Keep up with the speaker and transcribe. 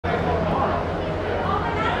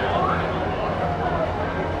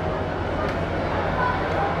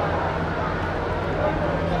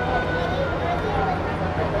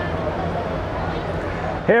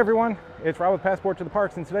Hey everyone, it's Rob with Passport to the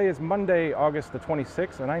Parks, and today is Monday, August the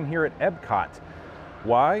 26th, and I'm here at Epcot.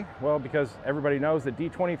 Why? Well, because everybody knows that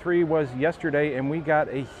D23 was yesterday, and we got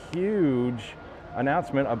a huge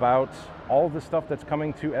announcement about all the stuff that's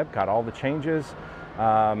coming to Epcot, all the changes,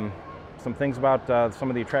 some things about some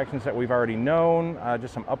of the attractions that we've already known,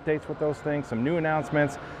 just some updates with those things, some new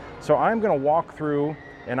announcements. So I'm going to walk through,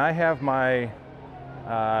 and I have my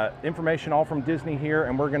information all from Disney here,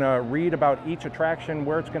 and we're going to read about each attraction,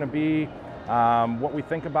 where it's going to be, what we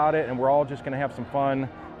think about it, and we're all just going to have some fun,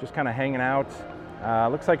 just kind of hanging out.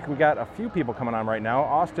 Looks like we got a few people coming on right now.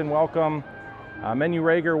 Austin, welcome. Menu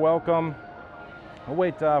Rager, welcome. We'll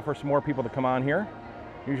wait for some more people to come on here.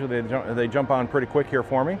 Usually they jump on pretty quick here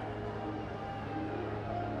for me.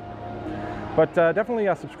 But definitely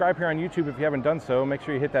subscribe here on YouTube if you haven't done so. Make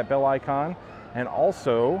sure you hit that bell icon. And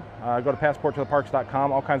also, go to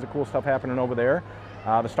passporttotheparks.com, all kinds of cool stuff happening over there.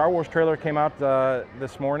 The Star Wars trailer came out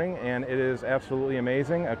this morning, and it is absolutely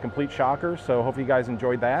amazing, a complete shocker, so hopefully you guys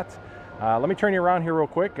enjoyed that. Let me turn you around here real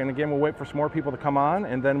quick, and again, we'll wait for some more people to come on,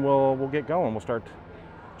 and then we'll get going. We'll start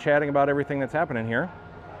chatting about everything that's happening here.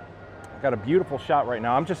 I've got a beautiful shot right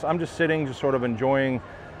now. I'm just sitting, just sort of enjoying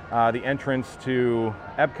the entrance to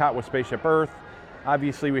Epcot with Spaceship Earth.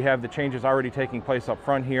 Obviously, we have the changes already taking place up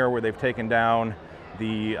front here, where they've taken down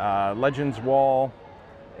the Legends wall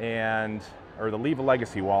or the Leave a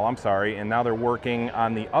Legacy wall, I'm sorry, and now they're working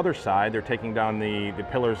on the other side. They're taking down the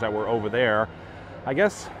pillars that were over there. I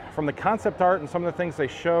guess from the concept art and some of the things they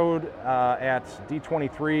showed at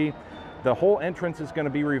D23, the whole entrance is going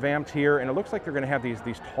to be revamped here, and it looks like they're going to have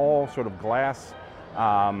these tall sort of glass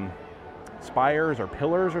spires or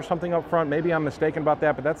pillars or something up front. Maybe I'm mistaken about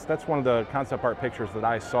that, but that's one of the concept art pictures that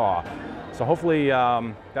I saw. So hopefully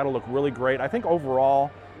that'll look really great. I think overall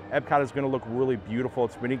Epcot is going to look really beautiful.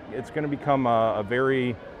 It's going to become a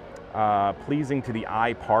very pleasing to the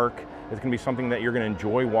eye park. It's going to be something that you're going to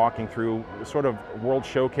enjoy walking through. The sort of World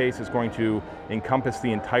Showcase is going to encompass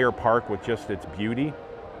the entire park with just its beauty.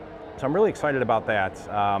 So I'm really excited about that.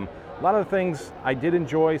 A lot of the things I did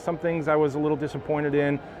enjoy, some things I was a little disappointed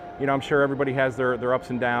in. You know, I'm sure everybody has their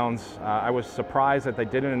ups and downs. I was surprised that they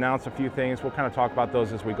didn't announce a few things. We'll kind of talk about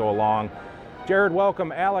those as we go along. Jared,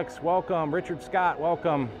 welcome. Alex, welcome. Richard Scott,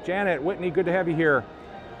 welcome. Janet, Whitney, good to have you here.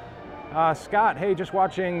 Scott, hey, just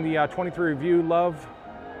watching the 23 review. Love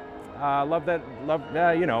that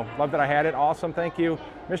I had it. Awesome, thank you.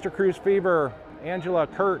 Mr. Cruise Fever, Angela,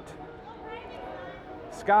 Kurt,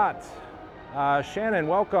 Scott, Shannon,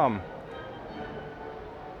 welcome.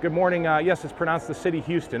 Good morning. Yes, it's pronounced the city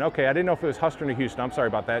Houston. Okay, I didn't know if it was Houston or Houston. I'm sorry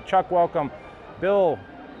about that. Chuck, welcome. Bill.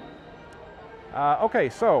 Okay,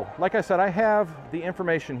 so like I said, I have the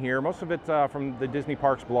information here, most of it from the Disney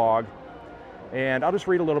Parks blog, and I'll just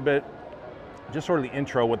read a little bit, just sort of the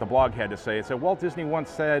intro, what the blog had to say. It said, Walt Disney once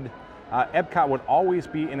said, Epcot would always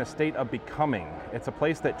be in a state of becoming. It's a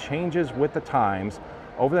place that changes with the times.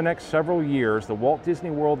 Over the next several years, the Walt Disney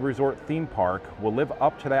World Resort theme park will live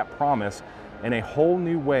up to that promise in a whole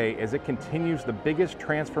new way as it continues the biggest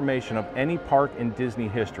transformation of any park in Disney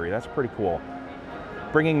history. That's pretty cool.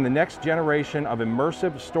 Bringing the next generation of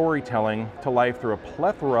immersive storytelling to life through a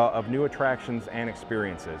plethora of new attractions and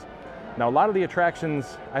experiences. Now, a lot of the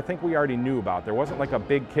attractions I think we already knew about. There wasn't like a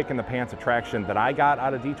big kick in the pants attraction that I got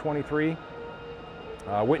out of D23.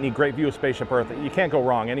 Whitney, great view of Spaceship Earth. You can't go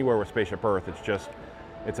wrong anywhere with Spaceship Earth.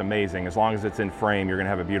 It's amazing. As long as it's in frame, you're gonna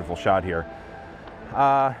have a beautiful shot here.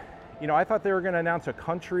 You know, I thought they were going to announce a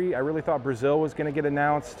country. I really thought Brazil was going to get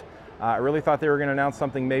announced. I really thought they were going to announce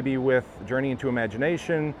something maybe with Journey into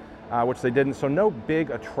Imagination, which they didn't. So no big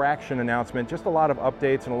attraction announcement, just a lot of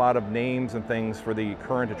updates and a lot of names and things for the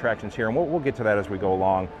current attractions here. And we'll get to that as we go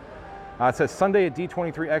along. It says Sunday at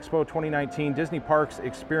D23 Expo 2019, Disney Parks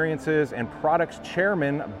Experiences and Products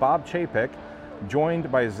Chairman Bob Chapek,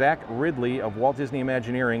 joined by Zach Ridley of Walt Disney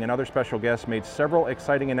Imagineering and other special guests, made several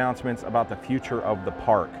exciting announcements about the future of the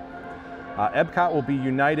park. Epcot will be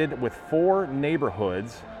united with 4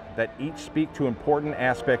 neighborhoods that each speak to important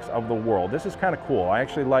aspects of the world. This is kind of cool. I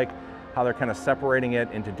actually like how they're kind of separating it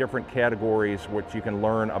into different categories, which you can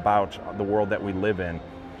learn about the world that we live in.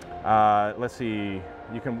 Let's see,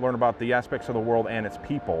 you can learn about the aspects of the world and its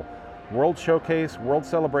people. World Showcase, World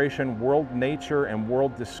Celebration, World Nature, and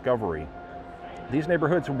World Discovery. These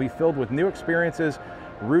neighborhoods will be filled with new experiences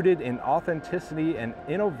rooted in authenticity and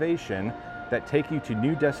innovation that take you to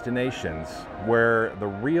new destinations where the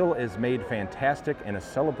real is made fantastic in a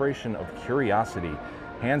celebration of curiosity,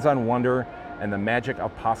 hands-on wonder, and the magic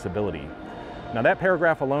of possibility. Now that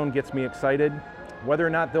paragraph alone gets me excited. Whether or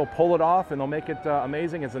not they'll pull it off and they'll make it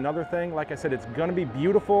amazing is another thing. Like I said, it's gonna be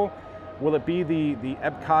beautiful. Will it be the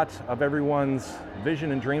Epcot of everyone's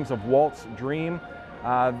vision and dreams of Walt's dream?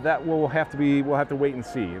 That we'll have to wait and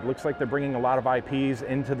see. It looks like they're bringing a lot of IPs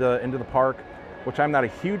into the park, which I'm not a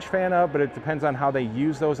huge fan of, but it depends on how they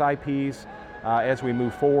use those IPs as we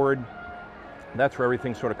move forward. That's where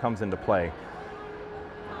everything sort of comes into play.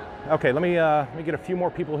 Okay, let me get a few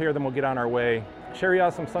more people here, then we'll get on our way. Cherry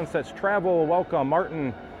Awesome Sunsets Travel, welcome.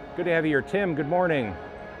 Martin, good to have you here. Tim, good morning.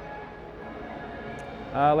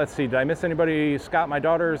 Let's see, did I miss anybody? Scott, my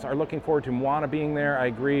daughters are looking forward to Moana being there. I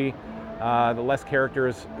agree. The less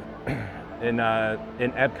characters in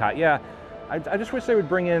Epcot. Yeah, I just wish they would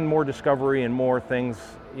bring in more discovery and more things.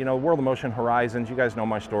 You know, World of Motion Horizons, you guys know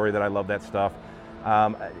my story that I love that stuff.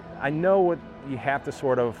 I know what you have to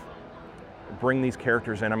sort of bring these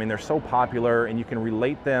characters in. I mean, they're so popular and you can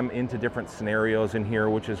relate them into different scenarios in here,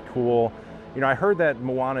 which is cool. You know, I heard that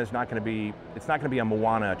Moana is not going to be a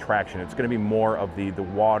Moana attraction. It's going to be more of the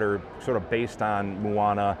water, sort of based on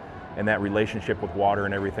Moana and that relationship with water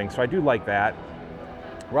and everything. So I do like that.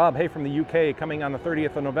 Rob, hey, from the UK, coming on the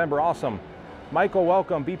 30th of November. Awesome. Michael,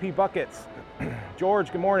 welcome. BP Buckets.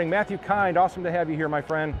 George, good morning. Matthew Kind, awesome to have you here, my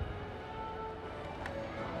friend.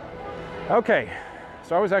 Okay,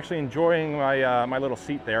 so I was actually enjoying my little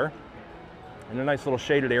seat there in a nice little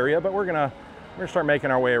shaded area, but we're gonna start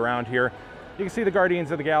making our way around here. You can see the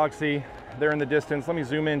Guardians of the Galaxy there in the distance. Let me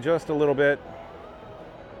zoom in just a little bit.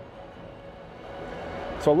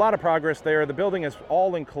 So a lot of progress there. The building is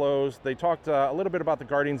all enclosed. They talked a little bit about the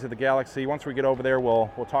Guardians of the Galaxy. Once we get over there, we'll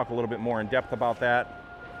talk a little bit more in depth about that.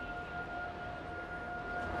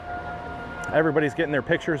 Everybody's getting their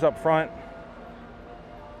pictures up front.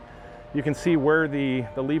 You can see where the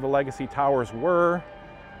Leave a Legacy towers were.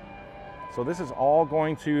 So this is all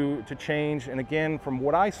going to change. And again, from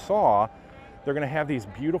what I saw, they're going to have these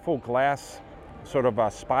beautiful glass sort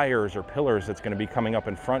of spires or pillars that's going to be coming up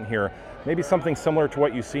in front here. Maybe something similar to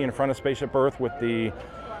what you see in front of Spaceship Earth with the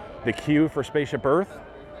queue for Spaceship Earth.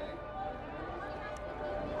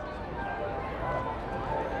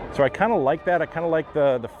 So I kind of like that. I kind of like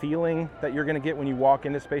the feeling that you're going to get when you walk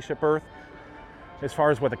into Spaceship Earth as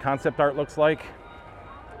far as what the concept art looks like.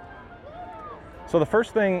 So the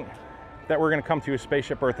first thing that we're going to come to is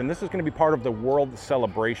Spaceship Earth, and this is going to be part of the World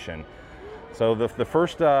Celebration. So the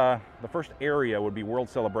first area would be World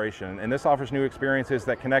Celebration, and this offers new experiences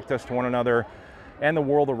that connect us to one another and the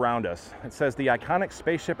world around us. It says the iconic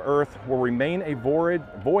Spaceship Earth will remain a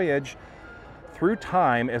voyage through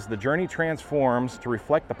time as the journey transforms to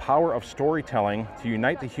reflect the power of storytelling to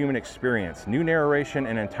unite the human experience. New narration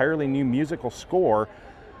and entirely new musical score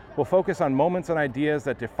will focus on moments and ideas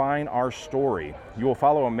that define our story. You will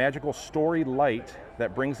follow a magical story light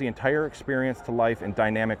that brings the entire experience to life in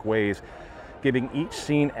dynamic ways, giving each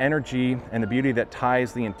scene energy and the beauty that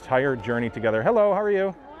ties the entire journey together. Hello, how are you?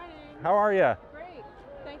 Good morning. How are you? Great.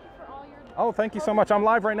 Thank you for all your... Oh, thank you so much. I'm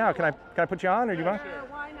live right now. Can I put you on, or do you mind? Sure,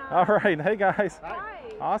 why not? All right. Hey, guys. Hi.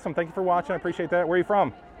 Awesome. Thank you for watching. I appreciate that. Where are you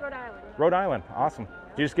from? Rhode Island. Rhode Island. Awesome.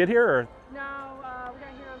 Did you just get here, or? No, we got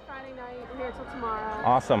here on Friday night. We're here till tomorrow.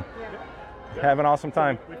 Awesome. Yeah. Have an awesome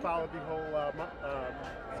time. We followed the whole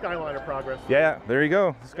Skyliner progress. Yeah, there you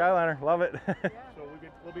go. Skyliner. Love it. Yeah. So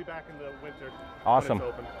we'll be back in the winter. Awesome. When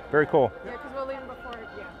it's open. Very cool. Yeah, because we're leaving before,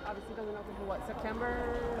 obviously it doesn't open for what,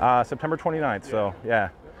 September? September 29th. So, yeah.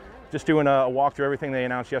 Just doing a walk through everything they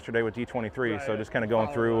announced yesterday with D23. Right, so just kind of going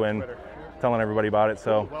follow through on and Twitter. telling everybody about it.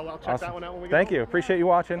 So, Well, I'll check awesome. that one out when we get Thank home. you. Appreciate you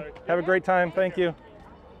watching. Right. Have a great time. Thank you.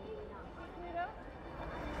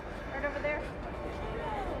 Right over there.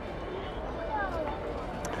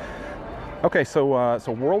 Okay,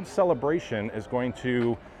 so World Celebration is going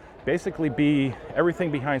to basically be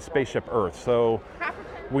everything behind Spaceship Earth. So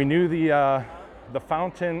we knew the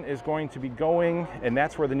fountain is going to be going, and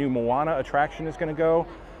that's where the new Moana attraction is going to go.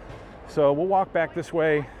 So we'll walk back this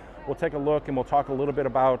way, we'll take a look, and we'll talk a little bit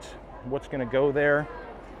about what's going to go there.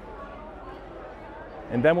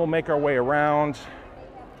 And then we'll make our way around.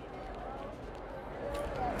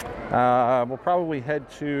 We'll probably head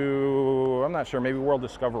to, I'm not sure, maybe World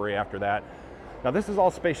Discovery after that. Now this is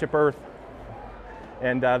all Spaceship Earth,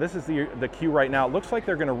 and this is the queue right now. It looks like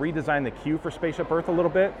they're going to redesign the queue for Spaceship Earth a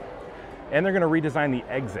little bit, and they're going to redesign the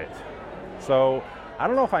exit. So I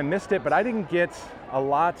don't know if I missed it, but I didn't get a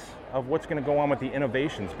lot of what's going to go on with the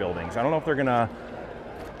innovations buildings. I don't know if they're going to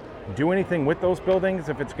do anything with those buildings,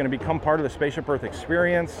 if it's going to become part of the Spaceship Earth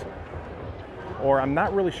experience, or I'm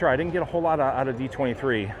not really sure. I didn't get a whole lot out of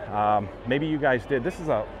D23. Maybe you guys did. This is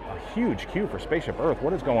a huge queue for Spaceship Earth.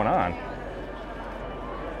 What is going on?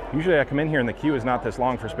 Usually I come in here and the queue is not this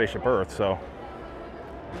long for Spaceship Earth, so.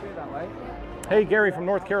 Hey, Gary from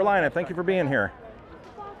North Carolina, thank you for being here.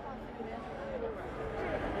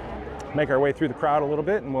 make our way through the crowd a little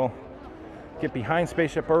bit, and we'll get behind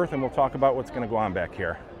Spaceship Earth and we'll talk about what's going to go on back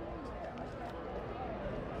here.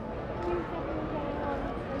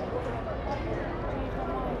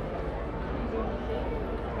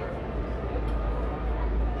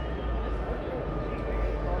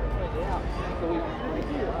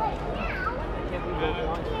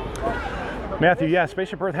 Matthew, yeah,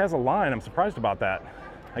 Spaceship Earth has a line. I'm surprised about that.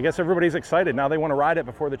 I guess everybody's excited. Now they want to ride it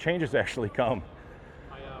before the changes actually come.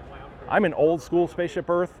 I'm an old school Spaceship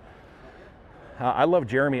Earth. I love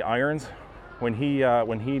Jeremy Irons when he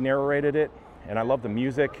narrated it, and I love the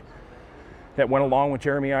music that went along with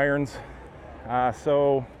Jeremy Irons.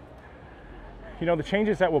 So, you know, the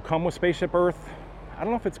changes that will come with Spaceship Earth, I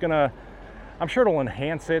don't know if it's gonna, I'm sure it'll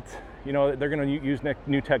enhance it. You know, they're gonna use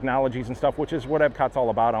new technologies and stuff, which is what Epcot's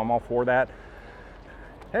all about. I'm all for that.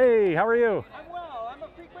 Hey, how are you? I'm well. I'm a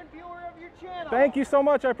frequent viewer of your channel. Thank you so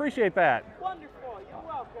much. I appreciate that. Wonderful. You're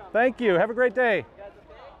welcome. Thank you. Have a great day.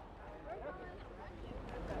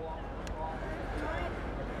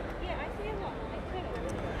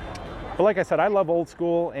 But like I said, I love old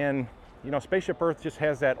school, and you know, Spaceship Earth just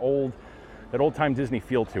has that old-time Disney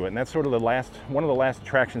feel to it, and that's sort of one of the last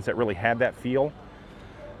attractions that really had that feel.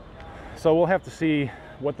 So we'll have to see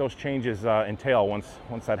what those changes entail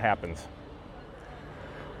once that happens.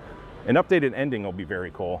 An updated ending will be very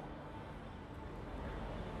cool.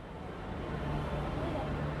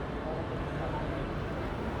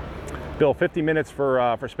 Bill, 50 minutes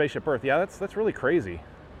for Spaceship Earth. Yeah, that's really crazy.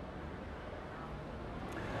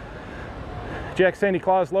 Jack Sandy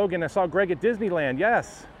Claus Logan, I saw Greg at Disneyland.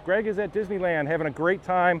 Yes, Greg is at Disneyland having a great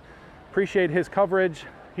time. Appreciate his coverage.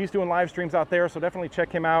 He's doing live streams out there, so definitely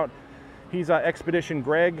check him out. He's Expedition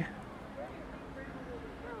Greg.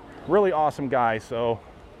 Really awesome guy, so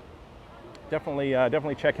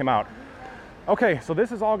definitely check him out. Okay, so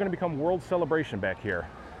this is all going to become World Celebration back here.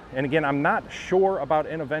 And again, I'm not sure about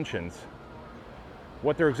Innoventions,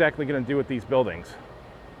 what they're exactly going to do with these buildings.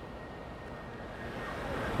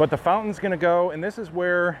 But the fountain's going to go, and this is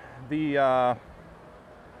where the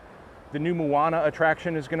new Moana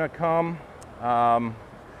attraction is going to come. I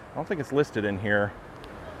don't think it's listed in here.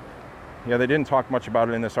 Yeah, they didn't talk much about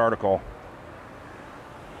it in this article.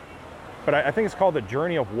 But I think it's called the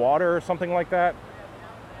Journey of Water or something like that.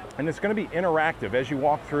 And it's going to be interactive as you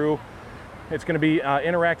walk through. It's going to be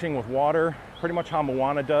interacting with water, pretty much how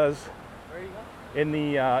Moana does in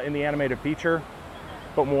the animated feature.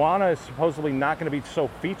 But Moana is supposedly not going to be so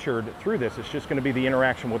featured through this. It's just going to be the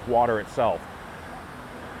interaction with water itself.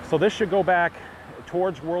 So this should go back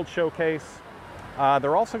towards World Showcase.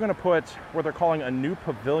 They're also going to put what they're calling a new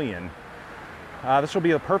pavilion. This will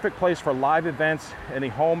be the perfect place for live events and a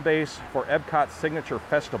home base for Epcot's signature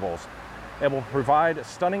festivals. It will provide a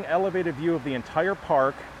stunning elevated view of the entire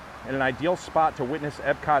park and an ideal spot to witness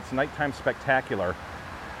Epcot's nighttime spectacular.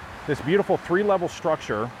 This beautiful 3-level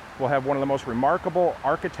structure will have one of the most remarkable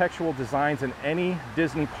architectural designs in any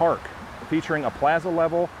Disney park, featuring a plaza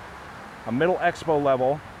level, a middle expo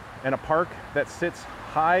level, and a park that sits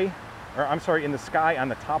in the sky on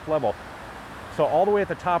the top level. So all the way at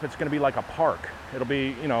the top, it's going to be like a park. It'll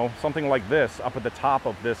be, you know, something like this up at the top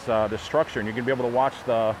of this structure, and you're going to be able to watch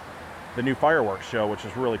the new fireworks show, which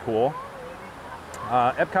is really cool.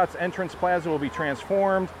 Epcot's entrance plaza will be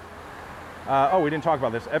transformed. We didn't talk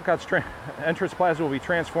about this. Epcot's entrance plaza will be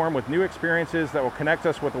transformed with new experiences that will connect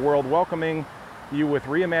us with the world, welcoming you with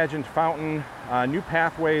reimagined fountain, new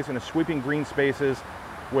pathways, and a sweeping green spaces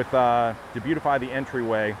to beautify the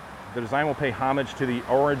entryway. The design will pay homage to the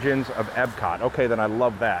origins of Epcot. Okay, then I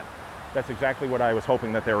love that. That's exactly what I was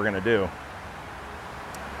hoping that they were going to do.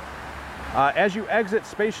 As you exit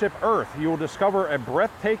Spaceship Earth, you will discover a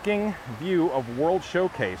breathtaking view of World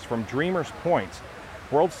Showcase from Dreamer's Point.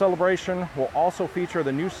 World Celebration will also feature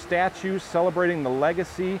the new statues celebrating the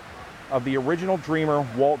legacy of the original dreamer,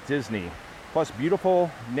 Walt Disney, plus beautiful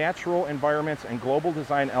natural environments and global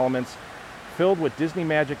design elements filled with Disney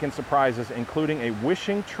magic and surprises, including a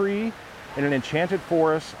wishing tree in an enchanted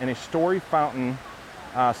forest and a story fountain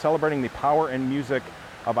celebrating the power and music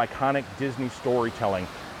of iconic Disney storytelling.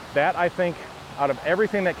 That, I think, out of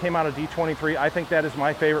everything that came out of D23, I think that is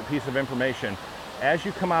my favorite piece of information. As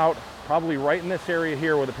you come out, probably right in this area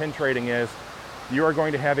here where the pin trading is, you are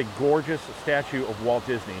going to have a gorgeous statue of Walt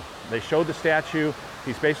Disney. They showed the statue.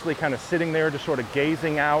 He's basically kind of sitting there just sort of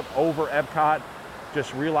gazing out over Epcot,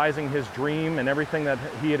 just realizing his dream and everything that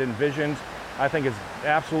he had envisioned. I think it's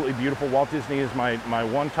absolutely beautiful. Walt Disney is my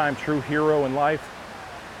one-time true hero in life,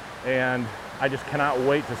 and I just cannot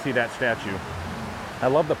wait to see that statue. I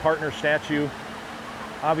love the partner statue.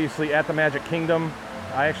 Obviously at the Magic Kingdom,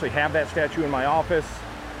 I actually have that statue in my office.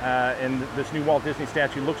 and this new Walt Disney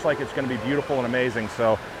statue looks like it's going to be beautiful and amazing.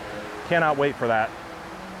 So cannot wait for that.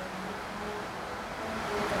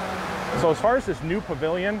 So as far as this new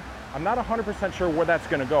pavilion, I'm not 100% sure where that's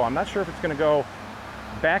going to go. I'm not sure if it's going to go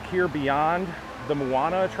back here beyond the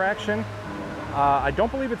Moana attraction. I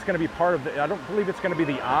don't believe it's going to be part of the, I don't believe it's going to be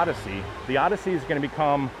the Odyssey. The Odyssey is going to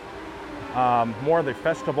become more of the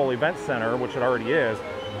festival event center, which it already is,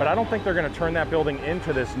 but I don't think they're going to turn that building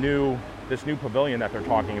into this new pavilion that they're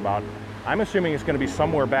talking about. I'm assuming it's going to be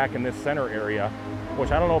somewhere back in this center area,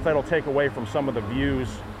 which I don't know if that'll take away from some of the views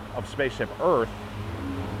of Spaceship Earth,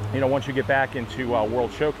 you know, once you get back into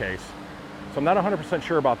World Showcase. So I'm not 100%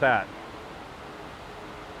 sure about that.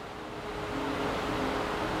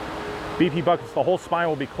 BP Buckets, the whole spine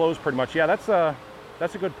will be closed pretty much. Yeah, that's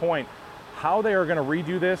a good point. How they are going to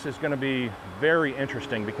redo this is going to be very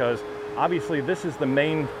interesting, because obviously this is the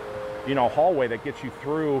main, you know, hallway that gets you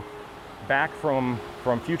through back from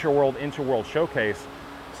Future World into World Showcase.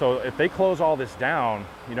 So if they close all this down,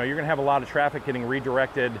 you know, you're going to have a lot of traffic getting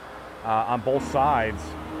redirected on both sides,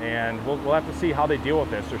 and we'll have to see how they deal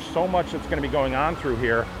with this. There's so much that's going to be going on through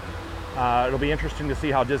here. It'll be interesting to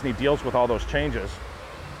see how Disney deals with all those changes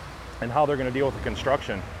and how they're going to deal with the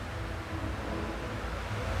construction.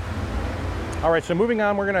 All right, so moving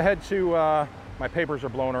on, we're going to head to, my papers are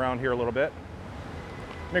blowing around here a little bit.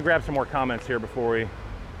 Let me grab some more comments here before we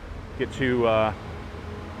get too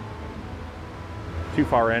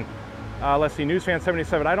far in. Let's see,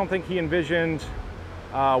 Newsfan77, I don't think he envisioned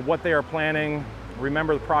what they are planning.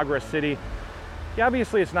 Remember the Progress City. Yeah,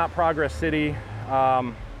 obviously it's not Progress City.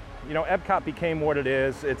 You know, Epcot became what it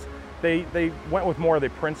is. They went with more of the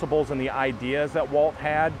principles and the ideas that Walt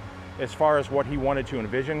had as far as what he wanted to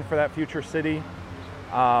envision for that future city.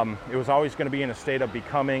 It was always going to be in a state of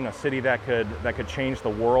becoming a city that could change the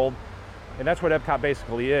world, and that's what Epcot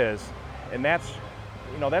basically is. And that's,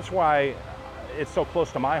 you know, that's why it's so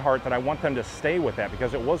close to my heart that I want them to stay with that,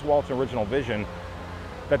 because it was Walt's original vision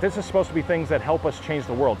that this is supposed to be things that help us change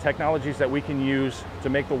the world, technologies that we can use to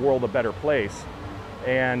make the world a better place.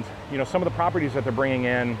 And, you know, some of the properties that they're bringing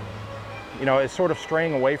in, you know, is sort of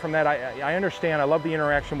straying away from that. I understand, I love the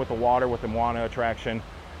interaction with the water, with the Moana attraction.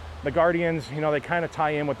 The Guardians, you know, they kind of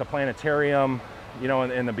tie in with the planetarium, you know,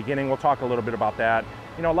 in the beginning. We'll talk a little bit about that.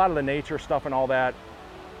 You know, a lot of the nature stuff and all that.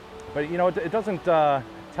 But, you know, it doesn't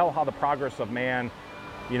tell how the progress of man,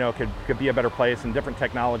 you know, could be a better place, and different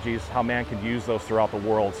technologies, how man could use those throughout the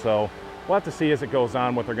world. So we'll have to see as it goes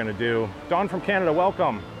on what they're going to do. Dawn from Canada,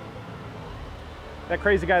 welcome. That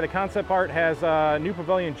crazy guy, the concept art has a new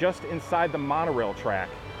pavilion just inside the monorail track.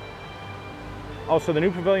 Oh, so the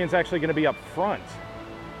new pavilion is actually going to be up front.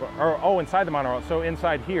 Oh, inside the monorail, so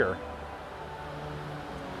inside here.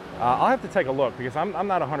 I'll have to take a look, because I'm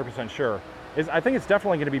not 100% sure. I think it's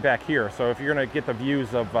definitely going to be back here. So if you're going to get the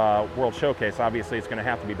views of World Showcase, obviously it's going to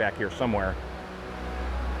have to be back here somewhere.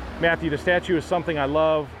 Matthew, the statue is something I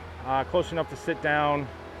love. Close enough to sit down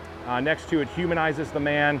next to it, humanizes the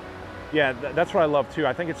man. Yeah, that's what I love too.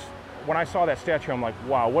 I think it's, when I saw that statue, I'm like,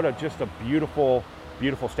 wow, what just a beautiful,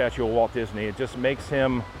 beautiful statue of Walt Disney. It just makes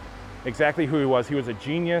him exactly who he was. He was a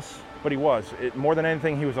genius, but he was. More than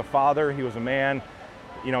anything, he was a father, he was a man.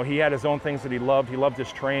 You know, he had his own things that he loved. He loved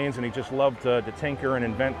his trains, and he just loved to tinker and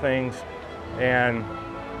invent things. And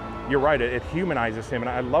you're right, it humanizes him, and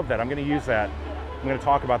I love that. I'm going to use that. I'm going to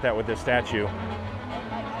talk about that with this statue.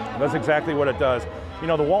 That's exactly what it does. You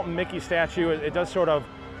know, the Walt and Mickey statue, it does sort of,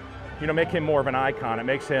 you know, make him more of an icon. It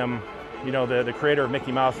makes him, you know, the creator of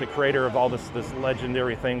Mickey Mouse, the creator of all this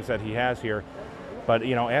legendary things that he has here. But,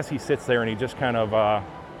 you know, as he sits there and he just kind of,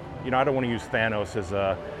 you know, I don't want to use Thanos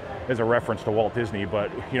as a reference to Walt Disney,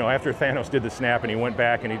 but, you know, after Thanos did the snap and he went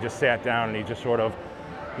back and he just sat down and he just sort of,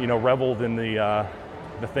 you know, reveled in the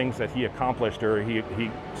things that he accomplished, or he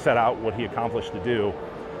set out what he accomplished to do.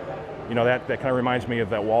 You know, that kind of reminds me of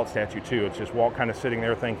that Walt statue too. It's just Walt kind of sitting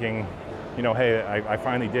there thinking, you know, hey, I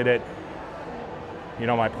finally did it. You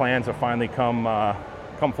know, my plans have finally come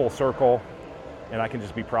full circle, and I can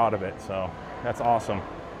just be proud of it. So that's awesome.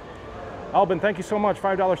 Albin, thank you so much.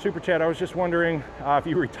 $5 super chat. I was just wondering if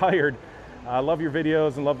you retired. I love your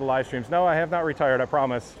videos and love the live streams. No, I have not retired, I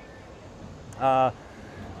promise.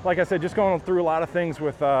 Like I said, just going through a lot of things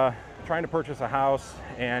with trying to purchase a house,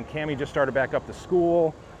 and Cammie just started back up to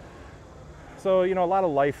school. So, you know, a lot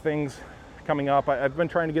of life things coming up. I've been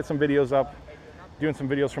trying to get some videos up, doing some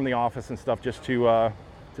videos from the office and stuff, just to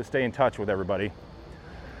stay in touch with everybody.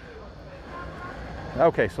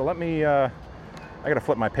 Okay, so let me, I gotta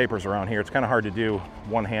flip my papers around here. It's kind of hard to do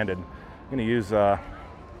one-handed. I'm gonna use a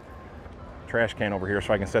trash can over here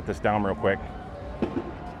so I can set this down real quick.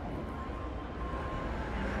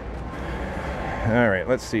 All right,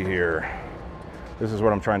 let's see here. This is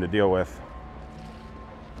what I'm trying to deal with.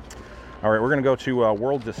 All right, we're gonna go to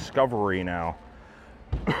World Discovery now.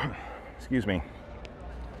 Excuse me.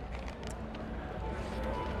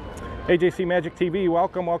 Hey, JC Magic TV,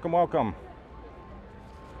 welcome, welcome, welcome.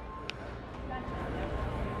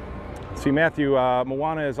 See, Matthew,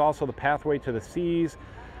 Moana is also the pathway to the seas,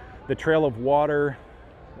 the trail of water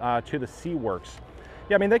to the sea works.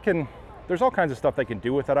 Yeah, I mean, there's all kinds of stuff they can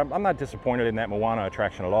do with it. I'm not disappointed in that Moana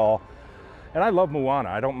attraction at all. And I love Moana.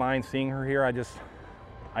 I don't mind seeing her here.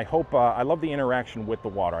 I hope, I love the interaction with the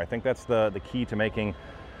water. I think that's the key to making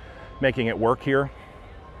it work here.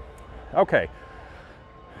 Okay,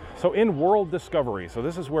 so in World Discovery, so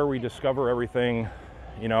this is where we discover everything,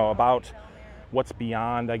 you know, about what's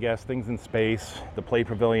beyond, I guess, things in space, the play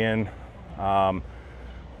pavilion,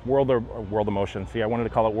 World of Motion. See, I wanted to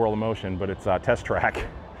call it World of Motion, but it's Test Track.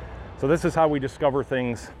 So this is how we discover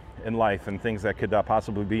things in life and things that could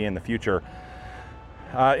possibly be in the future.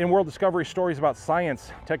 In World Discovery, stories about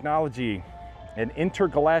science, technology, and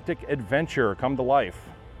intergalactic adventure come to life.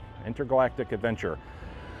 Intergalactic adventure.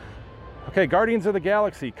 Okay, Guardians of the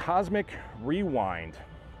Galaxy, Cosmic Rewind.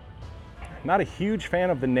 Not a huge fan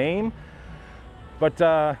of the name, but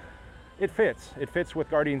it fits. It fits with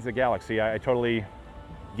Guardians of the Galaxy. I totally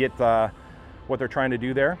get what they're trying to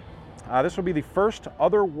do there. This will be the first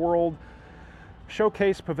Otherworld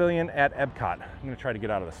showcase pavilion at Epcot. I'm going to try to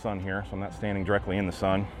get out of the sun here, so I'm not standing directly in the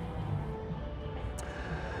sun.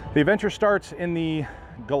 The adventure starts in the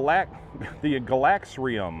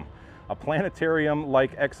Galaxarium, a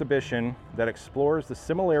planetarium-like exhibition that explores the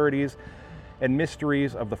similarities and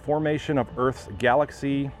mysteries of the formation of Earth's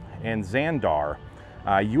galaxy and Xandar.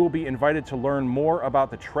 You will be invited to learn more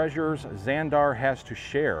about the treasures Xandar has to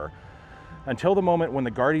share until the moment when the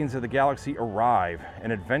Guardians of the Galaxy arrive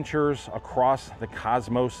and adventures across the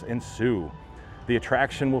cosmos ensue. The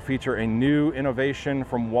attraction will feature a new innovation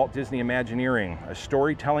from Walt Disney Imagineering, a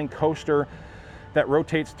storytelling coaster that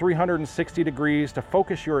rotates 360 degrees to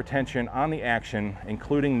focus your attention on the action,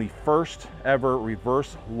 including the first ever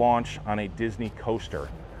reverse launch on a Disney coaster.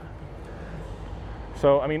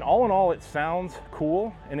 So, I mean, all in all, it sounds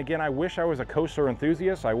cool. And again, I wish I was a coaster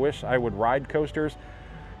enthusiast. I wish I would ride coasters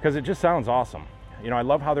because it just sounds awesome. You know, I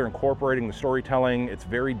love how they're incorporating the storytelling. It's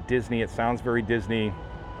very Disney. It sounds very Disney,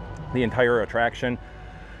 the entire attraction.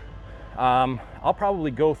 I'll probably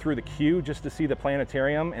go through the queue just to see the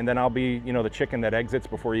planetarium, and then I'll be, you know, the chicken that exits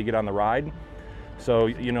before you get on the ride. So,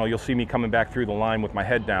 you know, you'll see me coming back through the line with my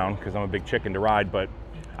head down because I'm a big chicken to ride, but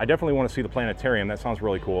I definitely want to see the planetarium. That sounds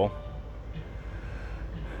really cool.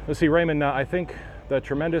 Let's see, Raymond, I think the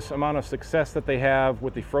tremendous amount of success that they have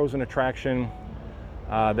with the Frozen attraction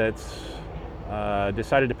that's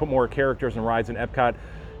decided to put more characters and rides in Epcot.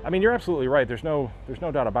 I mean, you're absolutely right. There's no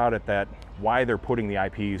doubt about it that why they're putting the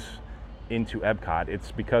IPs into Epcot.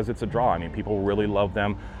 It's because it's a draw. I mean, people really love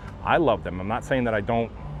them. I love them. I'm not saying that I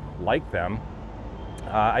don't like them.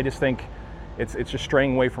 I just think it's just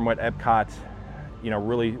straying away from what Epcot, you know,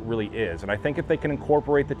 really is. And I think if they can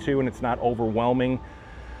incorporate the two and it's not overwhelming.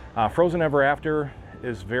 Frozen Ever After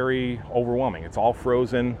is very overwhelming. It's all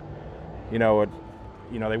Frozen. You know,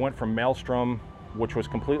 they went from Maelstrom, which was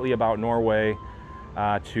completely about Norway,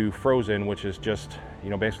 to Frozen, which is just, you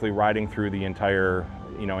know, basically riding through the entire,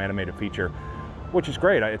 you know, animated feature, which is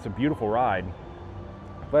great. It's a beautiful ride.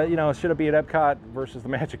 But, you know, should it be at Epcot versus the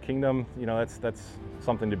Magic Kingdom? You know, that's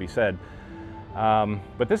something to be said.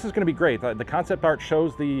 But this is going to be great. The concept art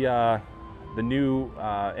shows the new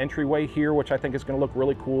entryway here, which I think is going to look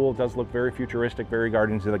really cool. It does look very futuristic, very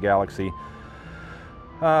Guardians of the Galaxy.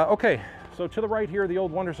 Okay, so to the right here, the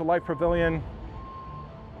old Wonders of Life Pavilion.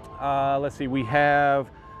 Let's see, we have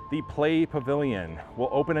the Play Pavilion. Will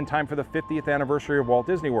open in time for the 50th anniversary of Walt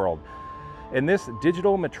Disney World. In this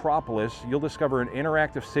digital metropolis, you'll discover an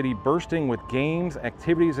interactive city bursting with games,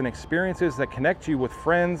 activities, and experiences that connect you with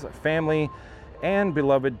friends, family, and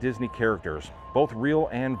beloved Disney characters, both real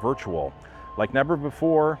and virtual. Like never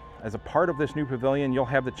before, as a part of this new pavilion, you'll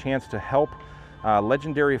have the chance to help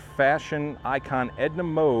legendary fashion icon Edna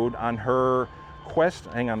Mode on her quest.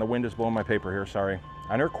 Hang on, the wind is blowing my paper here, sorry.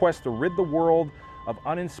 On her quest to rid the world of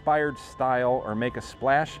uninspired style or make a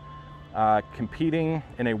splash, competing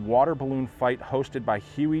in a water balloon fight hosted by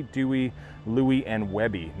Huey, Dewey, Louie, and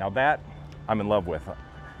Webby. Now that I'm in love with.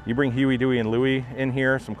 You bring Huey, Dewey, and Louie in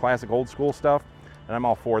here, some classic old school stuff, and I'm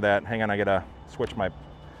all for that. Hang on, I gotta switch my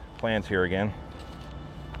plans here again.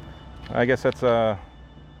 I guess that's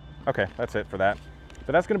okay, that's it for that.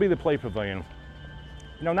 But that's gonna be the Play Pavilion.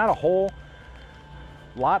 You know, not a whole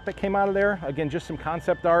lot that came out of there. Again, just some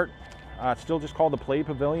concept art. It's still just called the Play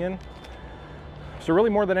Pavilion. So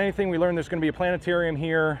really more than anything, we learned there's going to be a planetarium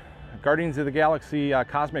here, Guardians of the Galaxy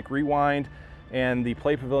Cosmic Rewind, and the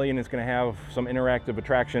Play Pavilion is going to have some interactive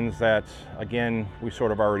attractions that, again, we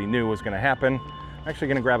sort of already knew was going to happen. I'm actually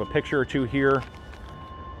going to grab a picture or two here.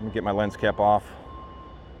 Let me get my lens cap off.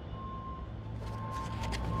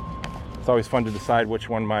 It's always fun to decide which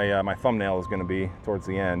one my thumbnail is going to be towards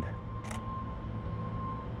the end.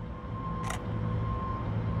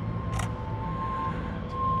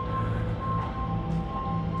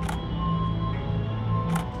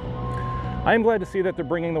 I am glad to see that they're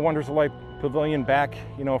bringing the Wonders of Life Pavilion back,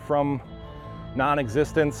 you know, from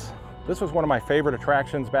non-existence. This was one of my favorite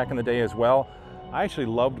attractions back in the day as well. I actually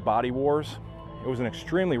loved Body Wars. It was an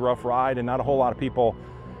extremely rough ride and not a whole lot of people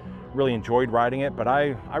really enjoyed riding it, but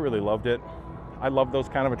I really loved it. I love those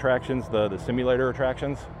kind of attractions, the simulator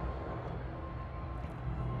attractions.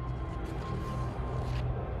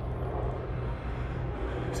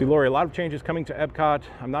 See, Lori, a lot of changes coming to Epcot.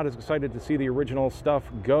 I'm not as excited to see the original stuff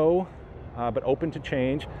go, but open to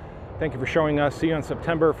change. Thank you for showing us. See you in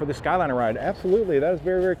September for the Skyliner ride. Absolutely, that is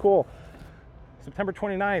very, very cool. September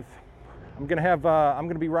 29th, I'm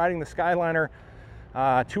gonna be riding the Skyliner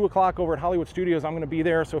 2 o'clock over at Hollywood Studios. I'm gonna be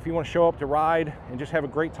there, so if you want to show up to ride and just have a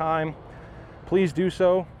great time, please do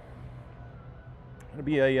so. It'll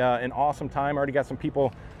be an awesome time. I already got some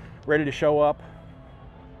people ready to show up.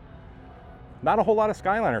 Not a whole lot of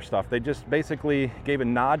Skyliner stuff. They just basically gave a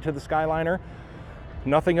nod to the Skyliner.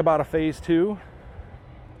 Nothing about a phase 2.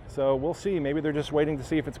 So we'll see. Maybe they're just waiting to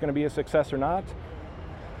see if it's going to be a success or not,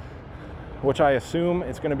 which I assume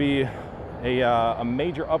it's going to be a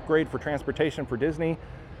major upgrade for transportation for Disney.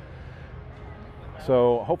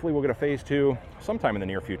 So hopefully we'll get a phase 2 sometime in the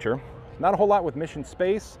near future. Not a whole lot with Mission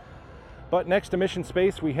Space, but next to Mission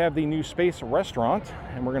Space we have the new Space Restaurant,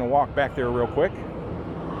 and we're going to walk back there real quick.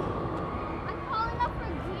 I'm calling up for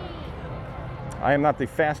G. I am not the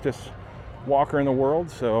fastest walker in the world,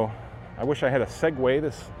 so I wish I had a Segway.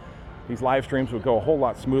 These live streams would go a whole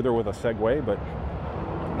lot smoother with a Segway, but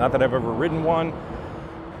not that I've ever ridden one.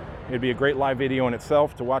 It'd be a great live video in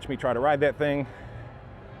itself to watch me try to ride that thing.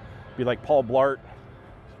 Be like Paul Blart.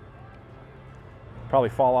 Probably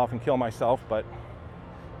fall off and kill myself, but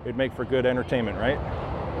it'd make for good entertainment, right?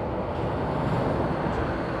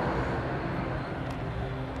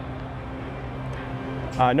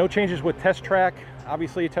 No changes with Test Track.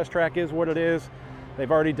 Obviously, Test Track is what it is.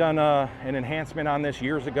 They've already done an enhancement on this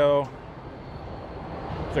years ago.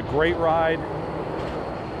 It's a great ride.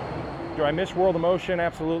 Do I miss World of Motion?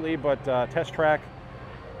 Absolutely, but Test Track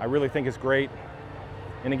I really think is great.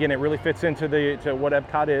 And again, it really fits into what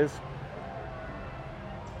Epcot is.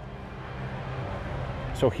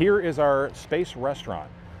 So here is our Space Restaurant.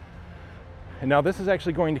 And now this is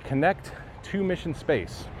actually going to connect to Mission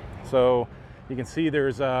Space. So you can see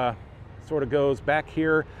there's sort of goes back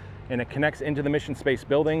here and it connects into the Mission Space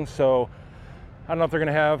building. So I don't know if they're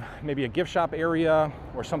gonna have maybe a gift shop area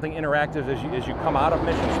or something interactive as you come out of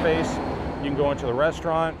Mission Space. You can go into the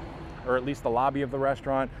restaurant, or at least the lobby of the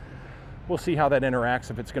restaurant. We'll see how that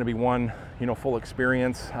interacts, if it's gonna be one, you know, full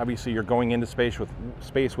experience. Obviously you're going into space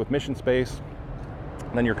with Mission Space,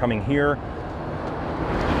 and then you're coming here.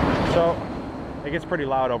 So it gets pretty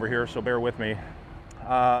loud over here, so bear with me.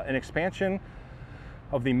 An expansion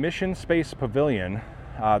of the Mission Space Pavilion,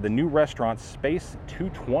 the new restaurant Space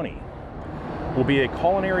 220 will be a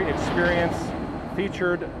culinary experience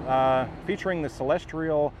featuring the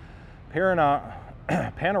celestial panorama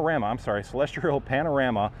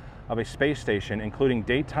of a space station, including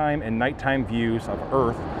daytime and nighttime views of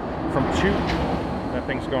Earth from that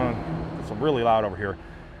thing's going, it's really loud over here.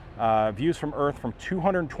 Views from Earth from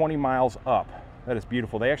 220 miles up. That is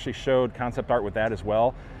beautiful. They actually showed concept art with that as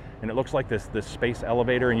well. And it looks like this space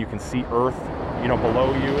elevator, and you can see Earth, you know,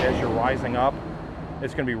 below you as you're rising up.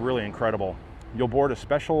 It's going to be really incredible. You'll board a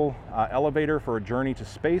special elevator for a journey to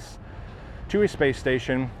space, to a space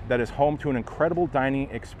station that is home to an incredible dining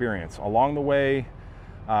experience. Along the way,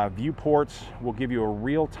 viewports will give you a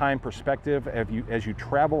real-time perspective as you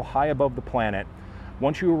travel high above the planet.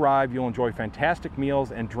 Once you arrive, you'll enjoy fantastic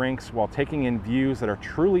meals and drinks while taking in views that are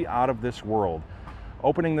truly out of this world.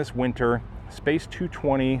 Opening this winter, Space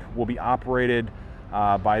 220 will be operated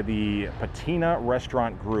by the Patina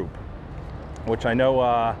Restaurant Group, which I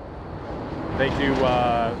know they do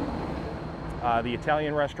the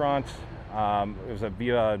Italian restaurant. It was a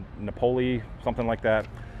Via Napoli, something like that.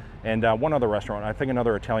 And one other restaurant, I think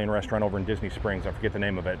another Italian restaurant over in Disney Springs. I forget the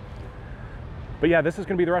name of it. But yeah, this is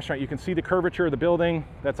going to be the restaurant. You can see the curvature of the building.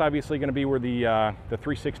 That's obviously going to be where the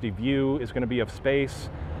 360 view is going to be of space.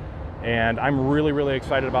 And I'm really, really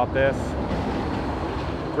excited about this.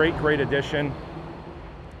 Great addition.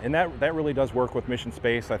 And that really does work with Mission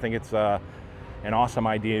Space. I think it's an awesome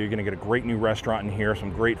idea. You're gonna get a great new restaurant in here,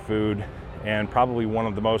 some great food, and probably one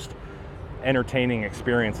of the most entertaining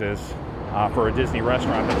experiences for a Disney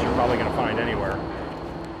restaurant that you're probably gonna find anywhere.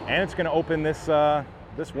 And it's gonna open this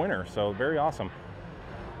winter, so very awesome.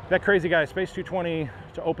 That crazy guy, Space 220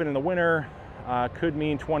 to open in the winter could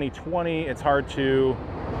mean 2020. It's hard to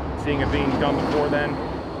seeing it being done before then.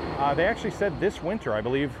 They actually said this winter, I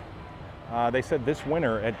believe. They said this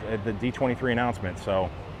winter at the D23 announcement, so.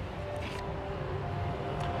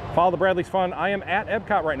 Follow the Bradley's Fun. I am at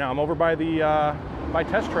Epcot right now. I'm over by the by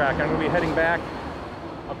Test Track. I'm gonna be heading back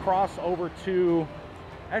across over to,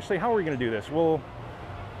 actually, how are we gonna do this? We'll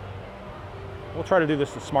try to do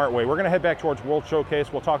this the smart way. We're gonna head back towards World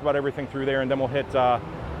Showcase. We'll talk about everything through there, and then we'll hit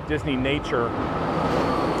Disney Nature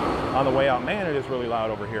on the way out. Man, it is really loud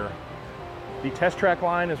over here. The Test Track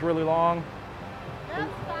line is really long.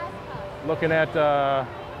 Looking at,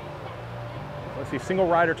 let's see, single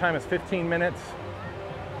rider time is 15 minutes.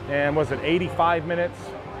 And was it 85 minutes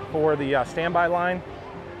for the standby line?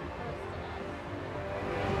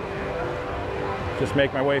 Just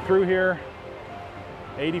make my way through here.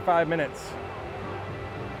 85 minutes.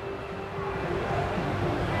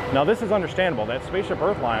 Now this is understandable. That Spaceship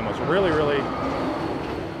Earth line was really, really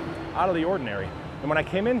out of the ordinary. And when I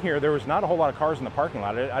came in here, there was not a whole lot of cars in the parking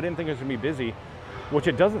lot. I didn't think it was gonna be busy, which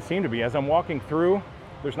it doesn't seem to be. As I'm walking through,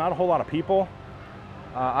 there's not a whole lot of people.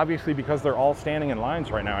 Obviously because they're all standing in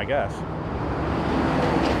lines right now, I guess.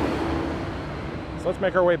 So let's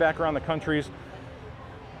make our way back around the countries.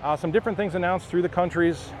 Some different things announced through the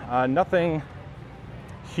countries. Nothing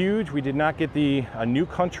huge. We did not get a new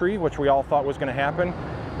country, which we all thought was going to happen.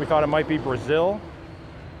 We thought it might be Brazil,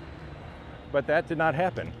 but that did not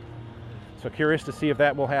happen. So curious to see if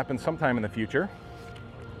that will happen sometime in the future.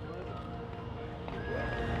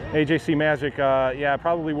 AJC Magic, yeah,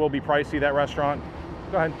 probably will be pricey, that restaurant.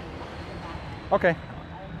 Go ahead. Okay,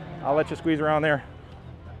 I'll let you squeeze around there.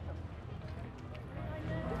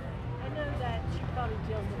 I know that she probably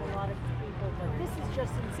deals with a lot of people, but this is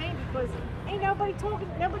just insane because ain't nobody talking,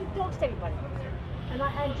 nobody talks to anybody.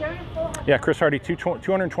 And Jerry Paul. Yeah, Chris Hardy,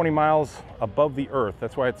 220 miles above the Earth.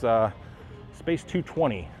 That's why it's Space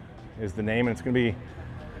 220 is the name, and it's going to be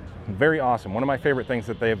very awesome. One of my favorite things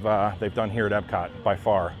that they've done here at Epcot by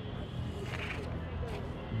far.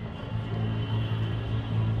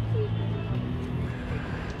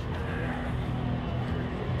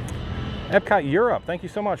 Epcot Europe, thank you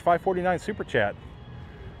so much. 549 Super Chat.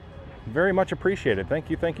 Very much appreciated. Thank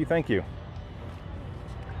you, thank you, thank you.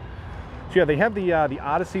 So yeah, they have the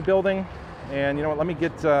Odyssey building, and you know what? Let me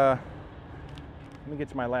get to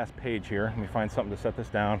my last page here. Let me find something to set this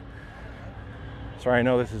down. Sorry, I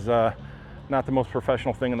know this is not the most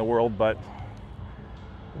professional thing in the world, but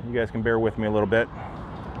you guys can bear with me a little bit.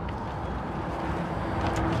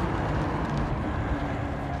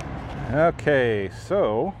 Okay,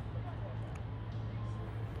 so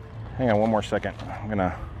hang on one more second. I'm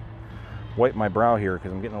gonna wipe my brow here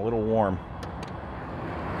because I'm getting a little warm.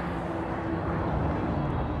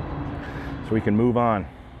 So we can move on.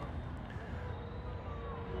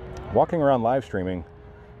 Walking around live streaming,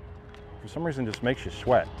 for some reason, just makes you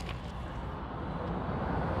sweat.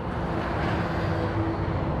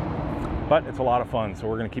 But it's a lot of fun, so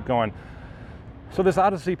we're gonna keep going. So this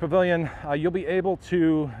Odyssey Pavilion, you'll be able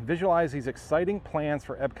to visualize these exciting plans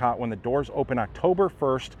for Epcot when the doors open October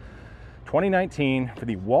 1st, 2019 for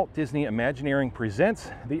the Walt Disney Imagineering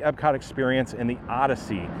Presents the Epcot Experience in the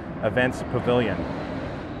Odyssey Events Pavilion.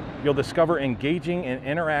 You'll discover engaging and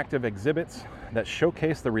interactive exhibits that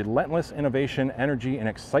showcase the relentless innovation, energy, and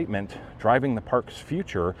excitement driving the park's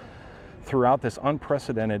future throughout this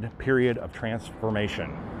unprecedented period of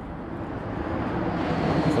transformation.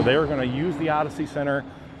 So they are going to use the Odyssey Center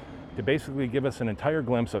to basically give us an entire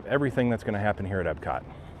glimpse of everything that's going to happen here at Epcot,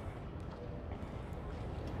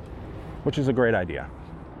 which is a great idea.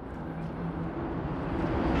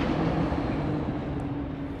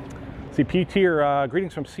 See, Pete here,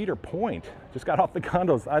 greetings from Cedar Point. Just got off the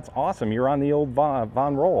gondolas. That's awesome. You're on the old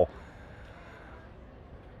Von Roll.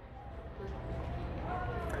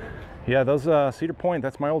 Yeah, those Cedar Point,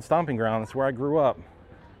 that's my old stomping ground. That's where I grew up.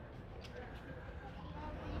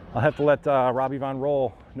 I'll have to let Robbie Von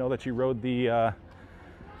Roll know that you rode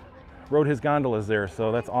his gondolas there,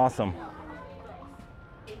 so that's awesome.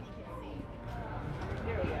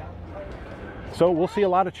 So we'll see a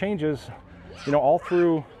lot of changes, you know, all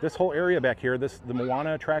through this whole area back here. The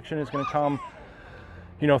Moana attraction is going to come,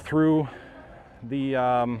 you know, through the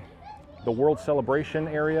World Celebration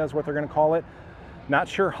area is what they're going to call it. Not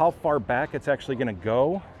sure how far back it's actually going to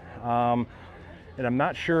go. And And I'm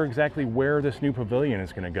not sure exactly where this new pavilion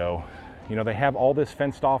is going to go. You know, they have all this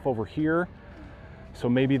fenced off over here. So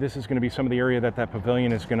maybe this is going to be some of the area that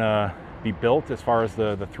pavilion is going to be built as far as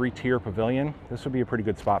the 3-tier pavilion. This would be a pretty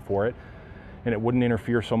good spot for it. And it wouldn't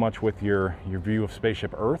interfere so much with your view of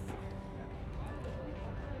Spaceship Earth.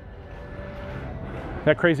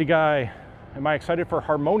 That crazy guy, am I excited for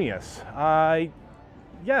Harmonious?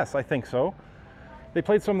 Yes, I think so. They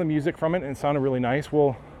played some of the music from it and it sounded really nice.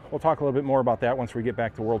 We'll talk a little bit more about that once we get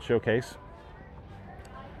back to World Showcase.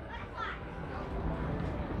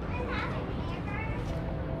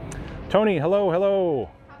 Tony, hello, hello.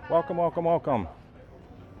 Welcome, welcome, welcome.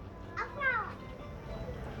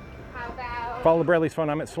 Follow the Bradley's Fun.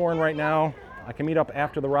 I'm at Soarin' right now. I can meet up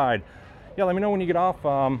after the ride. Yeah, let me know when you get off.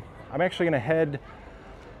 I'm actually going to head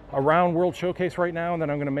around World Showcase right now, and then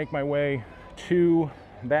I'm going to make my way to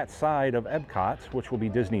that side of Epcot, which will be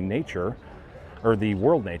Disney Nature, or the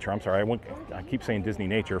World Nature. I'm sorry, I keep saying Disney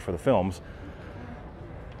Nature for the films.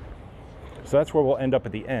 So that's where we'll end up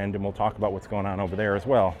at the end, and we'll talk about what's going on over there as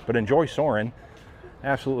well. But enjoy Soarin'.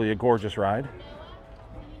 Absolutely a gorgeous ride.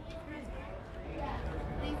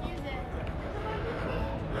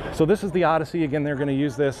 So this is the Odyssey. Again, they're going to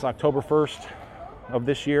use this October 1st of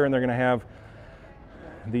this year, and they're going to have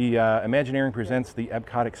the Imagineering presents the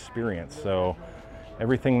Epcot experience. So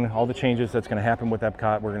everything, all the changes that's going to happen with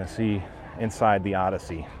Epcot, we're going to see inside the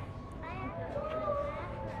Odyssey.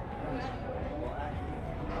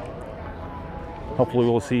 Hopefully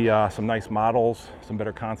we'll see some nice models, some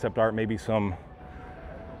better concept art, maybe some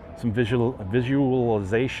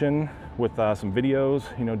visualization with some videos.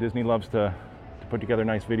 You know, Disney loves to put together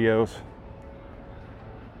nice videos.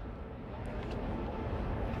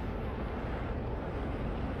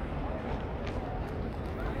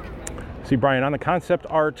 See, Brian, on the concept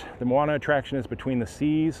art, the Moana attraction is between the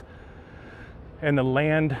seas and the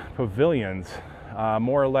land pavilions,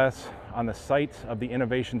 more or less on the site of the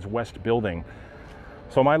Innovations West building.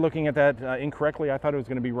 So am I looking at that incorrectly? I thought it was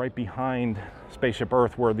going to be right behind Spaceship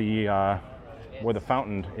Earth where the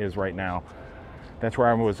fountain is right now. That's where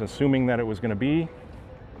I was assuming that it was going to be.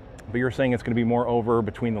 But you're saying it's going to be more over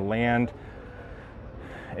between the land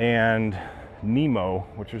and Nemo,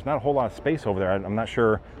 which there's not a whole lot of space over there. I'm not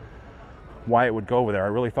sure why it would go over there. I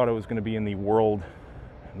really thought it was going to be in the World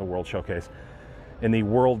Showcase, in the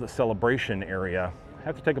World Celebration area. I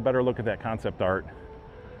have to take a better look at that concept art.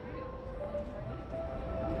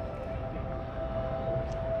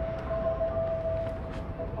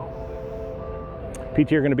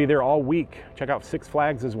 PT are going to be there all week. Check out Six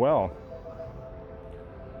Flags as well.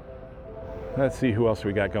 Let's see who else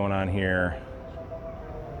we got going on here.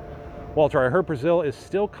 Walter, I heard Brazil is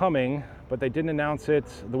still coming, but they didn't announce it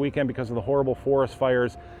the weekend because of the horrible forest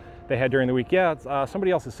fires they had during the week. Yeah,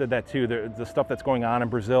 somebody else has said that too. The stuff that's going on in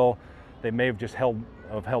Brazil, they may have just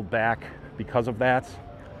held back because of that,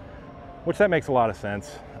 which that makes a lot of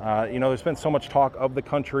sense. You know, there's been so much talk of the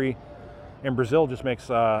country, and Brazil just makes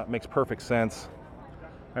perfect sense.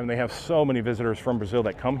 I mean, they have so many visitors from Brazil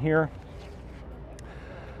that come here,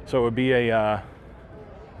 so it would be a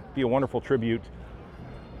wonderful tribute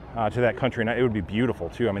to that country, and it would be beautiful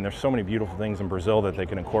too. I mean, there's so many beautiful things in Brazil that they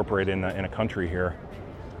can incorporate in a country here.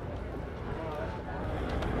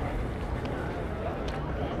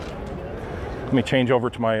 Let me change over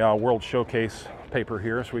to my World Showcase paper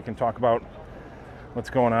here so we can talk about what's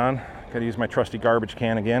going on. Gotta use my trusty garbage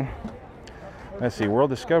can again. Let's see, World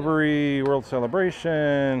Discovery, World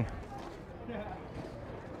Celebration.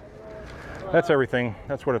 That's everything.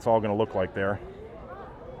 That's what it's all going to look like there.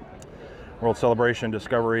 World Celebration,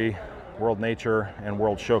 Discovery, World Nature, and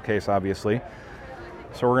World Showcase, obviously.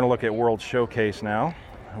 So we're going to look at World Showcase now,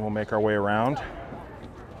 and we'll make our way around.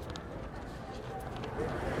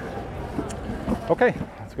 Okay,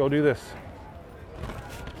 let's go do this.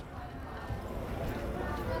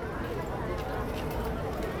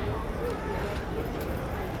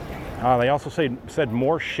 They also said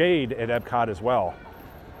more shade at Epcot as well.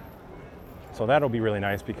 So that'll be really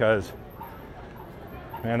nice because,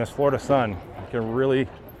 man, this Florida sun can really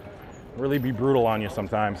be brutal on you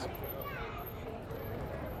sometimes.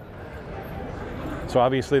 So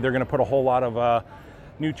obviously they're going to put a whole lot of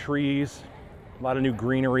new trees, a lot of new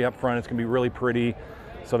greenery up front. It's going to be really pretty.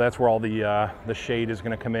 So that's where all the shade is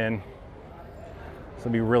going to come in. It's going to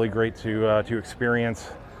be really great to experience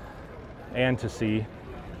and to see.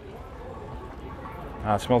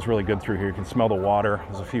 It smells really good through here. You can smell the water.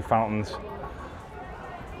 There's a few fountains.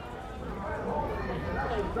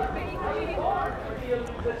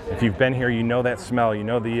 If you've been here, you know that smell. You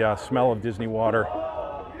know the smell of Disney water.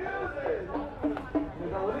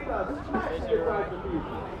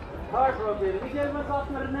 it was off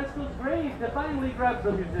to Ernesto's grave to finally grab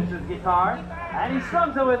the musician's guitar, and he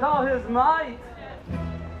strums it with all his might.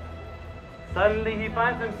 Suddenly he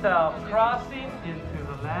finds himself crossing into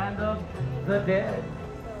the land of the dead.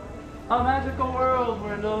 A magical world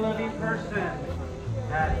where no living person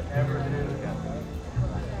has ever lived.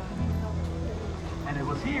 And it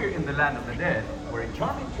was here in the land of the dead where a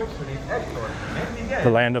charming trickster named Epcot met the The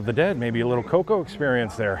land of the dead, maybe a little Coco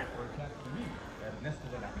experience there.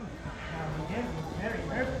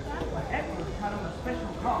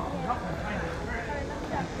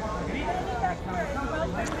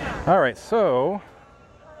 All right, so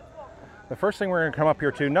the first thing we're going to come up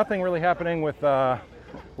here to, nothing really happening with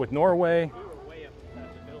Norway,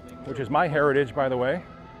 which is my heritage, by the way.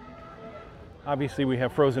 Obviously, we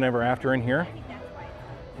have Frozen Ever After in here.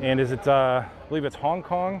 And is it, I believe it's Hong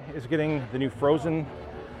Kong is getting the new Frozen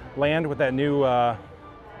land with that new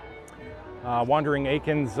Wandering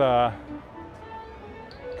Aikens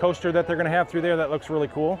coaster that they're going to have through there. That looks really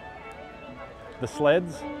cool. The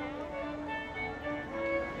sleds.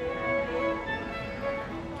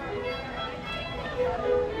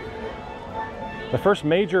 The first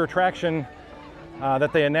major attraction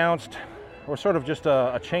that they announced, or sort of just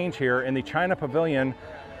a change here, in the China Pavilion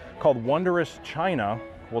called Wondrous China,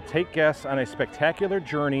 will take guests on a spectacular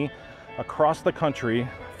journey across the country,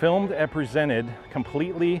 filmed and presented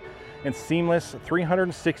completely in seamless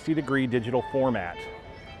 360-degree digital format.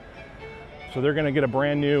 So they're going to get a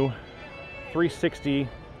brand new 360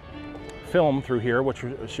 film through here, which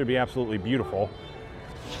should be absolutely beautiful.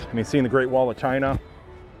 I mean, seeing the Great Wall of China.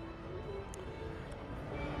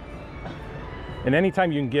 And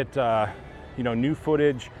anytime you can get, new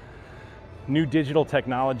footage, new digital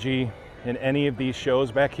technology in any of these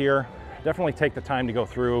shows back here, definitely take the time to go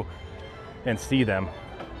through and see them.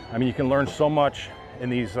 I mean, you can learn so much in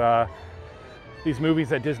these movies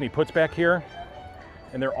that Disney puts back here,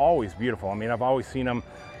 and they're always beautiful. I mean, I've always seen them,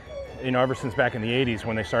 ever since back in the 80s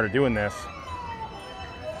when they started doing this.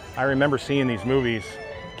 I remember seeing these movies.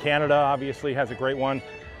 Canada obviously has a great one.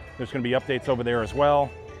 There's going to be updates over there as well.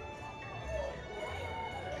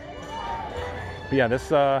 But yeah, this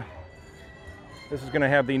is going to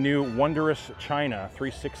have the new Wondrous China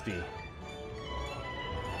 360.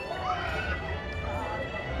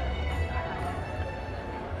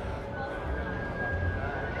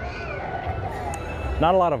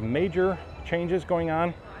 Not a lot of major changes going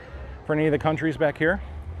on for any of the countries back here.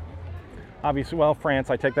 Obviously, well, France,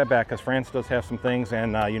 I take that back because France does have some things,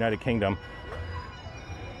 and United Kingdom.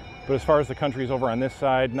 But as far as the countries over on this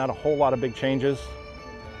side, not a whole lot of big changes.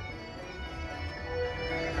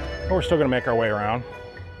 But we're still going to make our way around.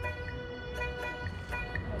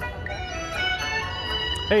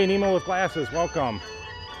 Hey, Nemo with glasses, welcome.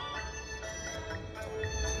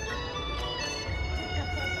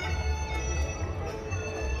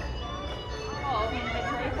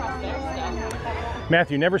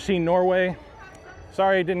 Matthew, never seen Norway.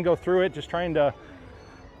 Sorry I didn't go through it. Just trying to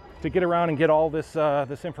get around and get all this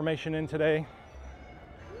this information in today.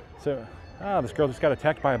 So, this girl just got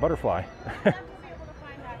attacked by a butterfly.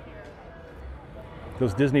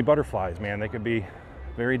 Those Disney butterflies, man, they could be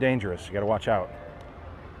very dangerous. You got to watch out.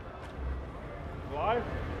 Live?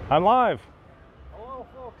 I'm live. Hello,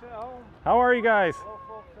 folks at home. How are you guys? Hello,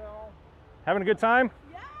 folks at home. Having a good time?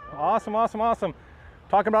 Yeah. Awesome, awesome, awesome.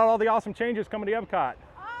 Talking about all the awesome changes coming to Epcot.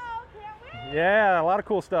 Oh, can't wait. Yeah, a lot of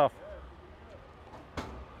cool stuff.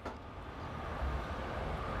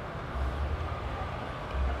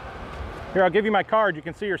 Here, I'll give you my card. You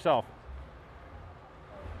can see yourself.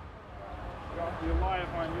 You're live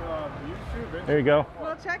on your YouTube. There you go.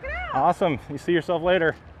 Well, check it out. Awesome. You see yourself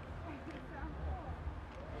later.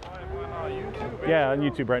 Live on YouTube. Yeah, on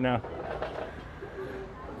YouTube right now.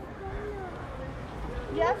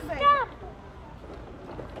 Yes, baby.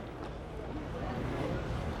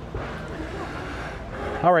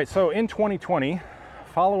 All right, so in 2020,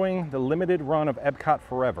 following the limited run of Epcot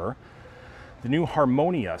Forever, the new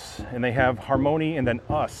Harmonious, and they have Harmony and then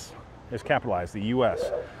us is capitalized, the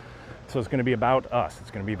US. So it's going to be about us.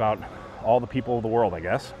 It's going to be about all the people of the world, I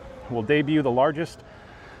guess. Will debut the largest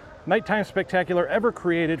nighttime spectacular ever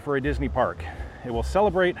created for a Disney park. It will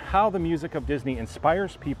celebrate how the music of Disney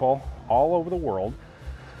inspires people all over the world,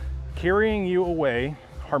 carrying you away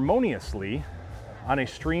harmoniously on a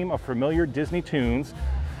stream of familiar Disney tunes,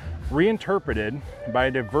 reinterpreted by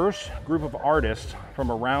a diverse group of artists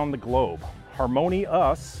from around the globe. Harmony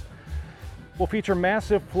Us will feature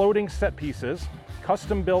massive floating set pieces,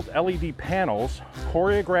 custom-built LED panels,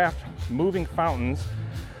 choreographed moving fountains,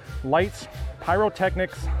 lights,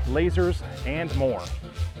 pyrotechnics, lasers, and more.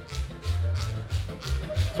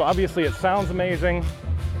 So obviously it sounds amazing.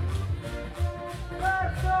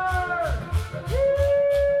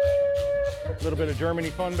 A little bit of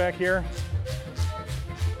Germany fun back here.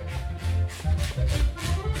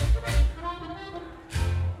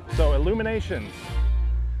 So Illuminations.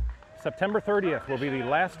 September 30th will be the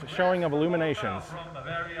last showing of Illuminations.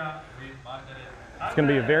 It's going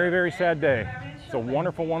to be a very, very sad day. It's a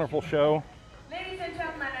wonderful, wonderful show.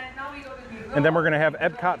 And then we're going to have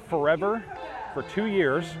Epcot Forever for 2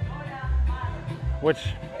 years, which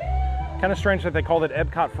kind of strange that they called it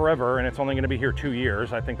Epcot Forever and it's only going to be here 2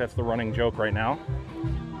 years. I think that's the running joke right now.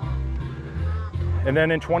 And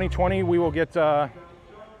then in 2020 we will get, did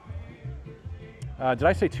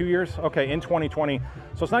I say 2 years? Okay, in 2020.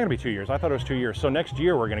 So it's not going to be 2 years. I thought it was 2 years. So next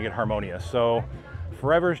year we're going to get Harmonious. So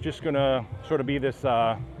Forever is just going to sort of be this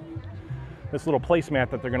this little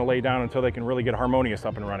placemat that they're going to lay down until they can really get Harmonious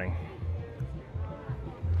up and running.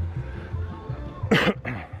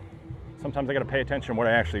 Sometimes I got to pay attention to what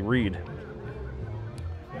I actually read.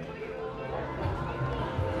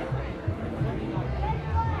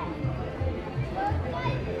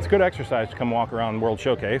 It's good exercise to come walk around World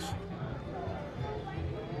Showcase. So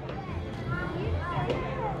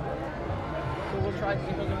we'll try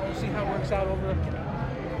to see how it works out over the...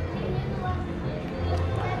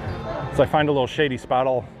 So I find a little shady spot,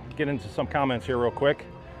 I'll get into some comments here real quick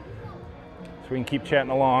so we can keep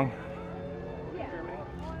chatting along.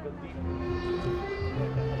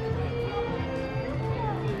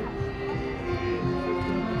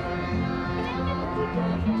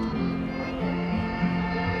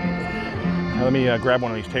 Now let me grab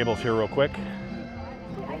one of these tables here real quick.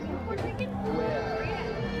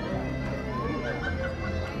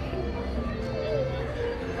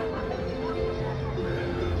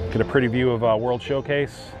 Get a pretty view of World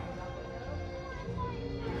Showcase.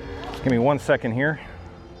 Just give me 1 second here.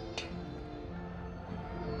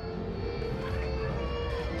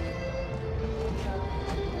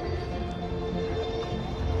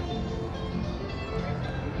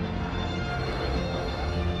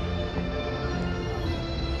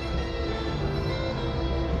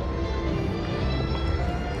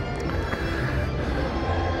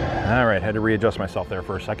 All right, had to readjust myself there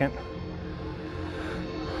for a second.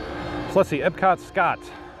 So let's see, Epcot Scott,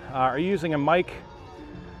 are you using a mic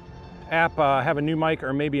app, have a new mic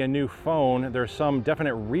or maybe a new phone? There's some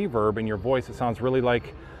definite reverb in your voice. It sounds really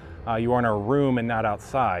like you are in a room and not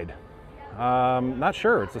outside. Not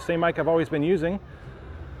sure, it's the same mic I've always been using.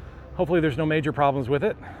 Hopefully there's no major problems with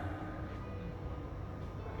it.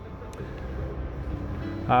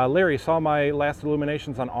 Larry, saw my last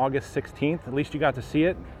Illuminations on August 16th. At least you got to see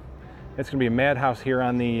it. It's gonna be a madhouse here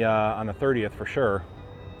on the 30th for sure.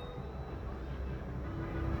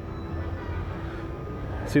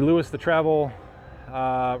 See, Lewis the Travel,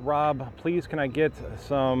 Rob, please can I get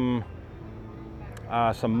some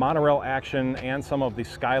monorail action and some of the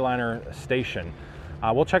Skyliner station.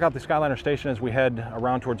 We'll check out the Skyliner station as we head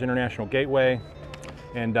around towards International Gateway,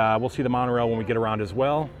 and we'll see the monorail when we get around as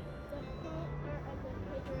well.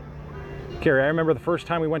 Carrie, I remember the first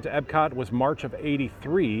time we went to Epcot was March of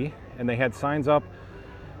 '83, and they had signs up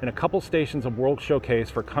in a couple stations of World Showcase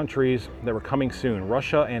for countries that were coming soon,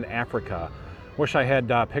 Russia and Africa. Wish I had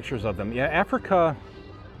pictures of them. Yeah, Africa,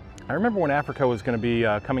 I remember when Africa was going to be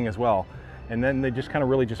coming as well. And then they just kind of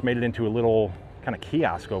really just made it into a little kind of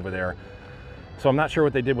kiosk over there. So I'm not sure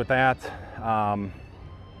what they did with that.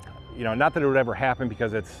 You know, not that it would ever happen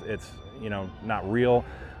because it's you know, not real.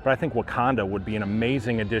 But I think Wakanda would be an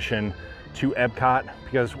amazing addition to Epcot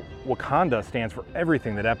because Wakanda stands for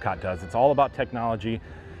everything that Epcot does. It's all about technology.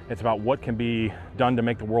 It's about what can be done to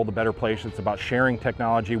make the world a better place. It's about sharing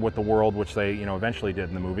technology with the world, which they, you know, eventually did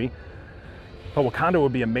in the movie. But Wakanda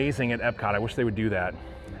would be amazing at Epcot. I wish they would do that.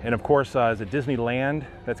 And of course, is it Disneyland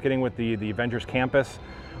that's getting with the Avengers Campus,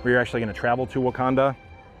 where you're actually going to travel to Wakanda.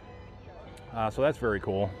 So that's very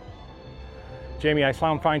cool. Jamie, I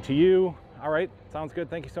sound fine to you. All right, sounds good.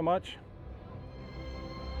 Thank you so much.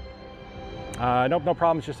 Nope, no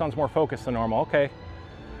problem. It just sounds more focused than normal. Okay.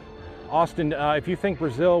 Austin, if you think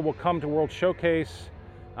Brazil will come to World Showcase,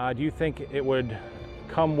 do you think it would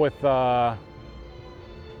come with an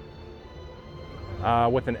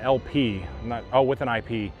LP? With an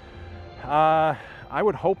IP? I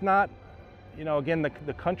would hope not. You know, again,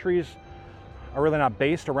 the countries are really not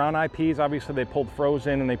based around IPs. Obviously, they pulled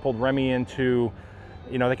Frozen and they pulled Remy into,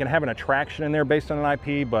 you know, they can have an attraction in there based on an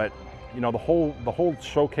IP, but you know, the whole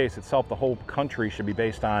showcase itself, the whole country should be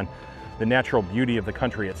based on the natural beauty of the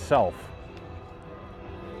country itself.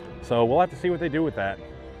 So we'll have to see what they do with that.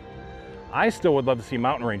 I still would love to see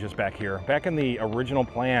mountain ranges back here. Back in the original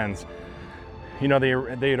plans, you know, they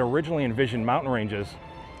had originally envisioned mountain ranges.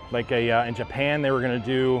 Like in Japan, they were gonna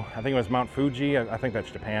do, I think it was Mount Fuji, I think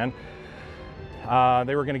that's Japan.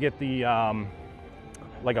 They were going to get the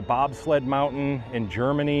like a bobsled mountain in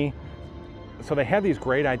Germany. So they had these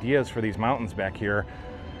great ideas for these mountains back here,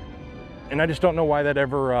 and I just don't know why that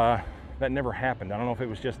never happened. I don't know if it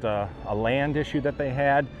was just a land issue that they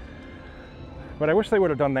had, but I wish they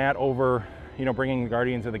would have done that over, you know, bringing the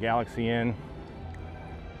Guardians of the Galaxy in.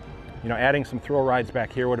 You know, adding some thrill rides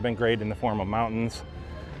back here would have been great in the form of mountains.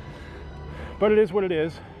 But it is what it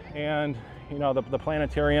is, and you know, the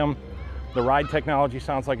planetarium, the ride technology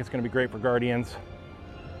sounds like it's going to be great for Guardians.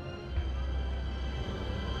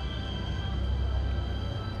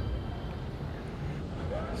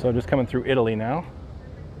 So just coming through Italy now.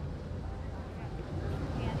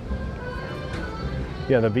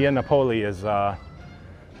 Yeah, the Via Napoli is the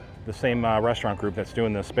same restaurant group that's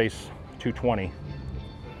doing the Space 220.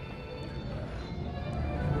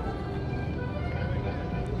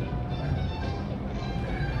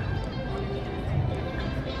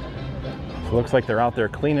 So it looks like they're out there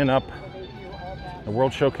cleaning up the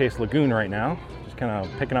World Showcase Lagoon right now. Just kind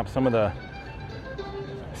of picking up some of the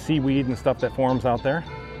seaweed and stuff that forms out there.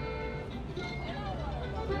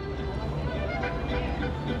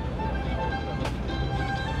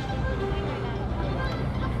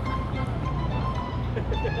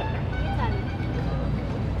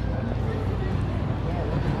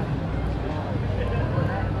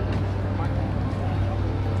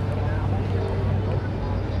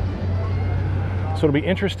 So it'll be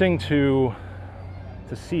interesting to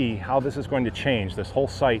see how this is going to change, this whole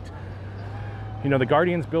site. You know, the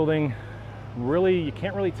Guardians building, really, you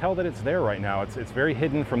can't really tell that it's there right now. It's very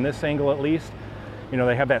hidden from this angle at least. You know,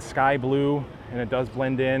 they have that sky blue and it does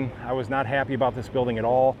blend in. I was not happy about this building at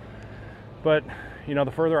all. But, you know,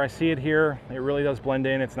 the further I see it here, it really does blend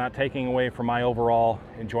in. It's not taking away from my overall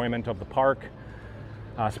enjoyment of the park.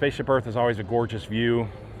 Spaceship Earth is always a gorgeous view.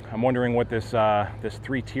 I'm wondering what this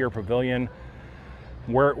three-tier pavilion,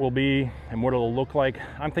 where it will be and what it'll look like.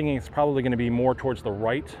 I'm thinking it's probably going to be more towards the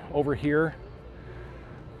right over here,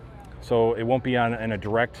 so it won't be in a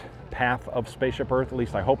direct path of Spaceship Earth, at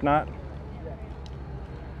least I hope not.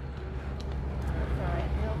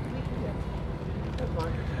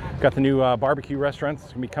 Got the new barbecue restaurant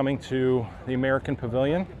that's going to be coming to the American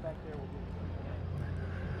Pavilion.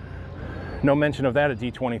 No mention of that at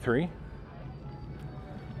D23.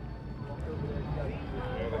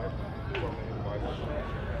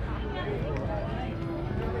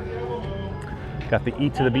 Got the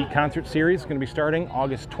Eat to the Beat concert series going to be starting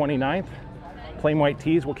August 29th. Plain White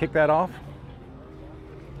Tees will kick that off.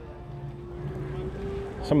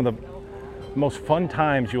 Some of the most fun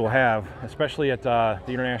times you will have, especially at the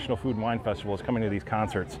International Food and Wine Festival, is coming to these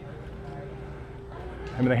concerts.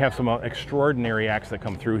 I mean, they have some extraordinary acts that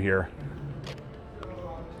come through here.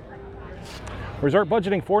 Resort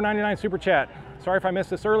budgeting, $4.99 super chat. Sorry if I missed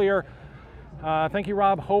this earlier. Thank you,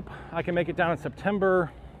 Rob. Hope I can make it down in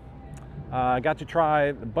September. I got to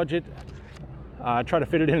try the budget, try to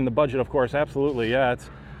fit it in the budget, of course, absolutely, yeah.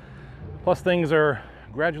 Plus things are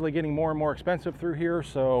gradually getting more and more expensive through here,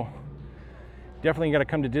 so definitely got to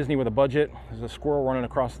come to Disney with a budget. There's a squirrel running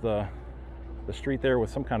across the street there with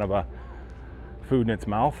some kind of a food in its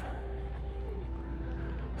mouth.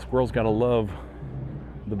 Squirrels got to love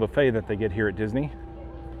the buffet that they get here at Disney.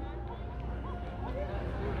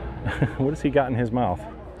 What has he got in his mouth?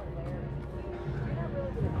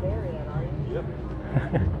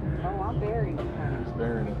 Oh, I'm burying it. He's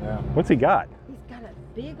burying it now. What's he got? He's got a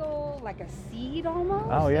big old, like a seed almost.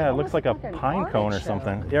 Oh yeah, it looks like a an pine cone or artichoke.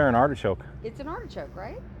 something. Yeah, an artichoke. It's an artichoke,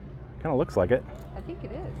 right? Kind of looks like it. I think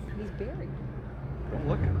it is. He's buried. Don't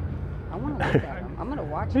look at him. I want to look at him. I'm going to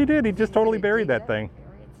watch He him. did. He just totally Dig buried it that up, thing.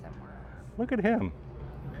 Bury it somewhere else. Look at him.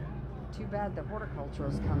 Too bad the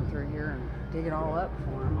horticulturists come through here and dig it all up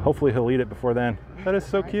for him. Hopefully he'll eat it before then. That is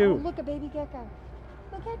so Right? cute. Oh, look, a baby gecko.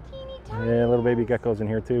 Look how teeny tiny. Yeah, little baby geckos in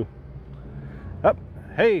here too. Up.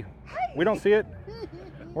 Hey, we don't see it.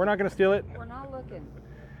 We're not going to steal it. We're not looking.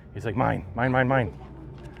 He's like, mine, mine, mine, mine.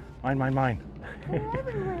 Mine, mine, mine. They're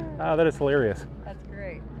everywhere. Oh, that is hilarious. That's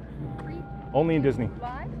great. Only in Disney.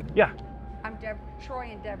 Live? Yeah. I'm Troy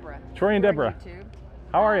and Deborah. Troy and We're on Deborah. YouTube.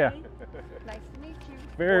 How are Hi. you? Nice to meet you.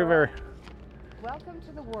 Very, very. Welcome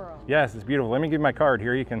to the world. Yes, it's beautiful. Let me give you my card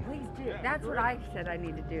here. You can. Please do. That's what I said I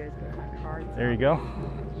need to do is get my cards. There you go.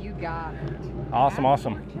 You got it. Awesome,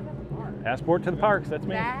 awesome. To the park. Passport to the parks. That's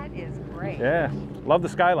me. That is great. Yeah. Love the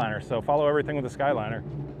Skyliner. So follow everything with the Skyliner.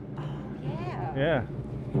 Yeah. Yeah.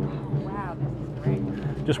 Wow, this is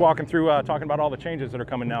great. Just walking through, talking about all the changes that are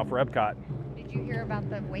coming now for Epcot. Did you hear about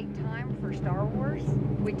the wait time for Star Wars?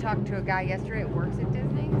 We talked to a guy yesterday that works at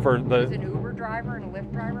Disney. For the- He's an Uber driver and a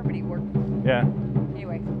Lyft driver, but he worked. Yeah.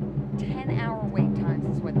 Anyway, 10-hour wait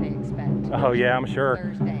times is what they expect. Oh yeah, I'm sure.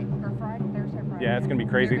 Thursday or Friday. Yeah, it's gonna be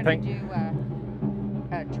crazy. They're gonna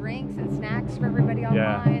do drinks and snacks for everybody online.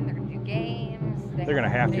 Yeah. They're gonna do games. They're gonna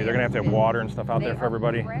have to. They're gonna have to have water and stuff out there for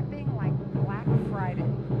everybody. Prepping like Black Friday.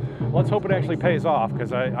 Let's hope it actually pays off,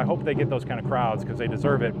 because I hope they get those kind of crowds, because they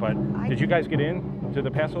deserve it. But did you guys get in to the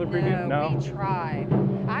Pass Holder preview? No, we tried.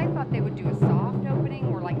 I thought they would do a soft opening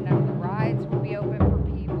where like none of the rides would be open for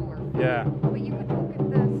people or food. Yeah. But you could look at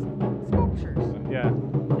the sculptures. Yeah.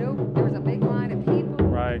 Nope, there was a big line of people.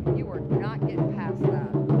 Right. You were not getting past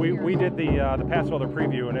that. We did the Pass Holder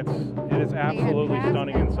preview, and it is absolutely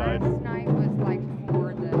stunning inside. Last night was like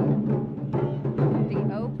for the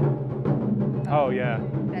oak. Oh yeah.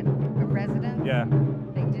 That residence. Yeah.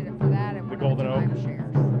 They did it for that. And The Golden Oak.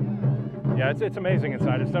 Shares. Yeah, it's amazing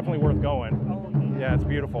inside. It's definitely worth going. Oh, Yeah, it's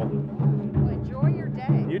beautiful. well, enjoy your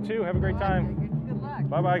day. You too. Have a great time. Good luck.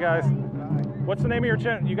 Bye bye, guys. What's the name of your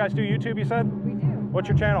channel? You guys do YouTube, you said? We do. What's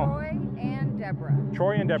your channel? Troy and Deborah.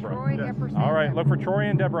 Troy and Deborah. Troy Epperson. All right, look for Troy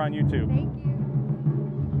and Deborah on YouTube. Thank you.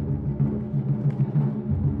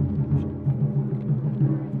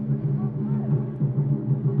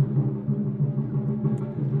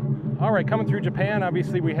 All right, coming through Japan,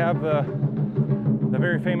 obviously we have the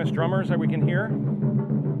very famous drummers that we can hear.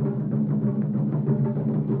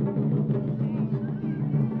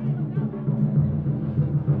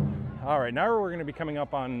 All right, now we're going to be coming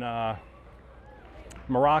up on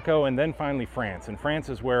Morocco and then finally France. And France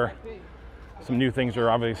is where some new things are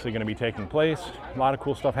obviously going to be taking place. A lot of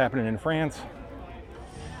cool stuff happening in France.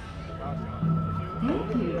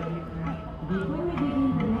 Thank you. Before we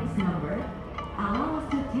begin the next number, allow us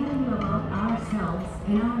to tell you about ourselves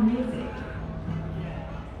and our music.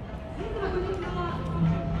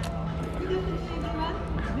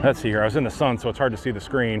 Let's see here. I was in the sun, so it's hard to see the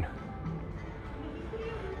screen.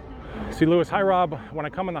 See, Lewis, hi, Rob. When I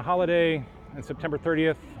come on the holiday on September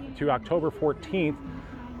 30th to October 14th,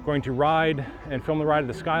 I'm going to ride and film the ride of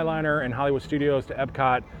the Skyliner and Hollywood Studios to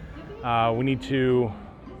Epcot. We need to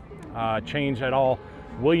change at all.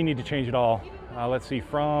 Will you need to change at all? Let's see, you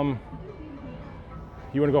want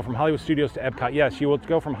to go from Hollywood Studios to Epcot? Yes, you will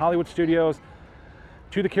go from Hollywood Studios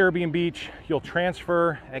to the Caribbean Beach. You'll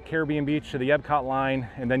transfer at Caribbean Beach to the Epcot line,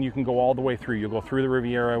 and then you can go all the way through. You'll go through the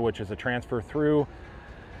Riviera, which is a transfer through,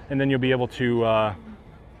 and then you'll be able to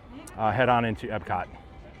head on into Epcot.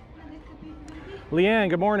 Leanne,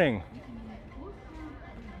 good morning.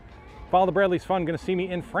 Follow the Bradley's fun. Going to see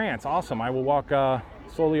me in France. Awesome. I will walk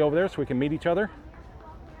slowly over there so we can meet each other.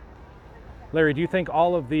 Larry, do you think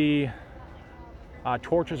all of the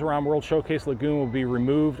torches around World Showcase Lagoon will be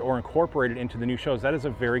removed or incorporated into the new shows? That is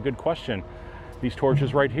a very good question. These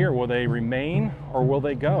torches right here, will they remain or will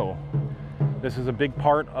they go? This is a big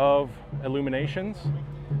part of Illuminations.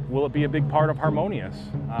 Will it be a big part of Harmonious?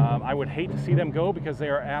 I would hate to see them go because they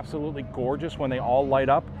are absolutely gorgeous when they all light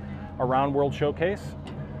up around World Showcase.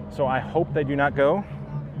 So I hope they do not go.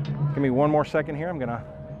 Give me one more second here. I'm gonna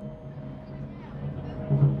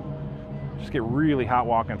just get really hot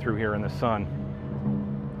walking through here in the sun.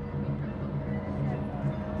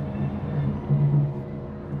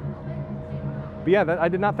 But yeah, I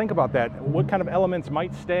did not think about that. What kind of elements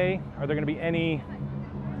might stay? Are there going to be any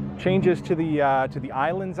changes to the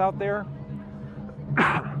islands out there?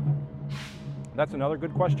 That's another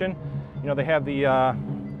good question. You know, they have the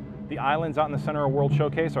islands out in the center of World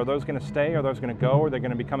Showcase. Are those going to stay? Are those going to go? Are they going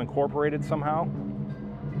to become incorporated somehow?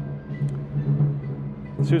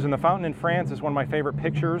 Susan, the fountain in France is one of my favorite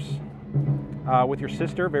pictures with your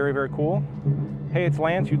sister. Very, very cool. Hey, it's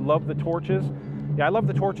Lance. You love the torches. Yeah, I love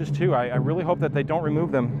the torches too. I really hope that they don't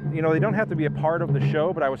remove them. You know, they don't have to be a part of the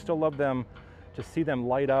show, but I would still love them to see them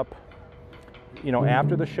light up, you know,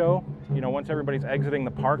 after the show. You know, once everybody's exiting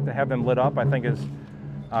the park, to have them lit up, I think is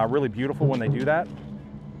really beautiful when they do that.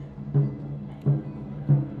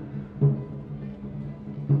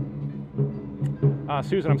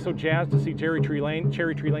 Susan, I'm so jazzed to see Cherry Tree Lane.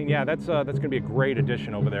 Yeah, that's going to be a great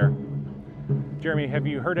addition over there. Jeremy, have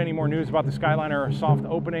you heard any more news about the Skyliner soft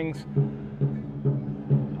openings?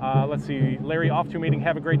 Let's see, Larry, off to a meeting.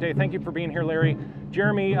 Have a great day. Thank you for being here, Larry.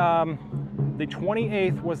 Jeremy, the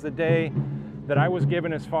 28th was the day that I was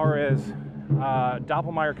given as far as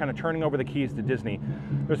Doppelmayr kind of turning over the keys to Disney.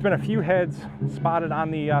 There's been a few heads spotted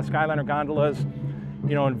on the Skyliner gondolas,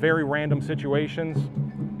 you know, in very random situations.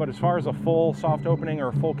 But as far as a full soft opening or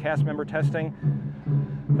a full cast member testing,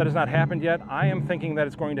 that has not happened yet. I am thinking that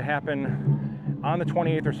it's going to happen on the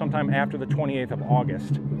 28th or sometime after the 28th of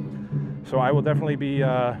August. So I will definitely be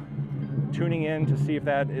tuning in to see if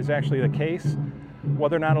that is actually the case.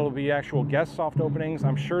 Whether or not it'll be actual guest soft openings,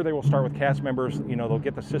 I'm sure they will start with cast members. You know, they'll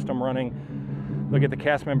get the system running. They'll get the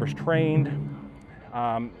cast members trained.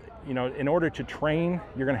 You know, in order to train,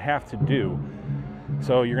 you're going to have to do.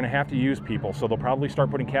 So you're going to have to use people. So they'll probably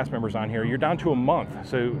start putting cast members on here. You're down to a month.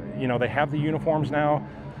 So, you know, they have the uniforms now,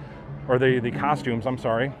 or the costumes, I'm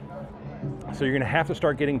sorry. So you're going to have to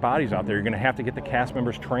start getting bodies out there. You're going to have to get the cast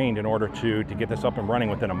members trained in order to get this up and running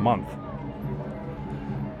within a month.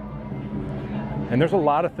 And there's a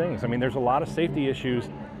lot of things. I mean, there's a lot of safety issues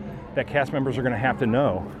that cast members are going to have to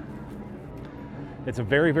know. It's a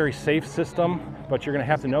very, very safe system, but you're going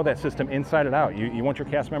to have to know that system inside and out. You want your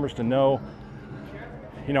cast members to know,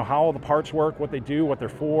 you know, how all the parts work, what they do, what they're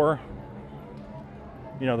for,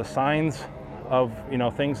 you know, the signs of, you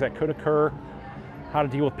know, things that could occur, how to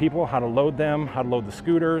deal with people, how to load them, how to load the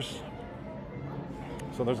scooters.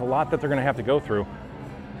 So there's a lot that they're going to have to go through.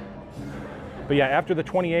 But yeah, after the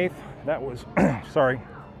 28th, that was, sorry,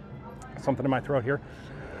 something in my throat here.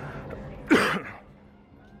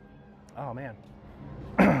 Oh man.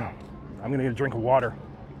 I'm gonna get a drink of water.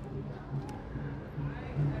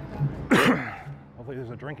 Hopefully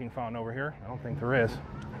there's a drinking fountain over here. I don't think there is.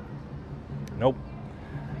 Nope.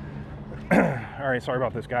 All right, sorry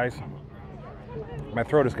about this, guys. My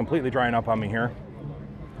throat is completely drying up on me here.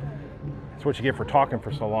 That's what you get for talking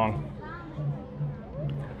for so long.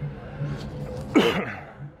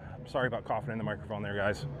 I'm sorry about coughing in the microphone there,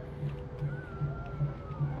 guys.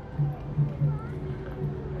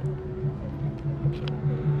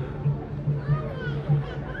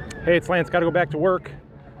 Hey, it's Lance. Got to go back to work.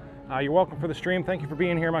 You're welcome for the stream. Thank you for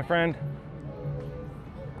being here, my friend.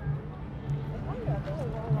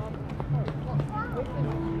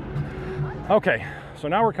 Okay, so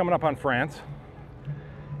now we're coming up on France,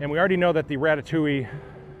 and we already know that the Ratatouille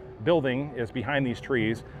building is behind these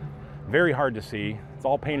trees. Very hard to see. It's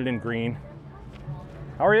all painted in green.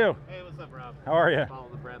 How are you? Hey, what's up, Rob? How are you? Follow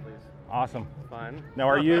the Bradleys. Awesome. Fun.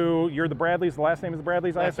 Now, you're the Bradleys? The last name is the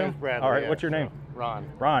Bradleys, I Last assume? name's Bradley, All right, yeah, what's your so, name? Ron.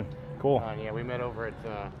 Ron. Cool. Yeah, we met over at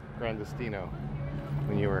Grand Destino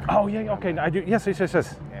when you were. Oh, yeah, okay. I do. Yes. Yeah.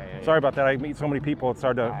 Sorry about that. I meet so many people. It's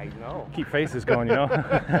hard to I know. keep faces going, you know?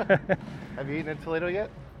 Have you eaten at Toledo yet?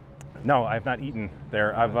 No, I've not eaten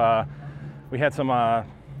there. We had some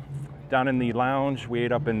down in the lounge. We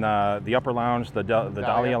ate up in the upper lounge, the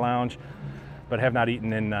Dahlia lounge, but have not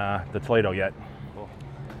eaten in the Toledo yet. Cool.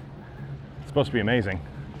 It's supposed to be amazing.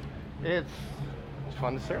 It's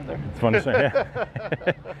fun to serve there. It's fun to say.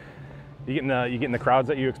 Yeah. You getting the crowds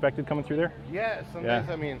that you expected coming through there? Yeah, some days,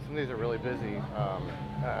 I mean, some days are really busy.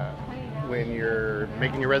 When you're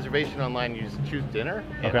making your reservation online, you just choose dinner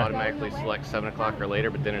and automatically select 7 o'clock or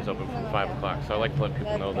later, but dinner's open from 5 o'clock. So I like to let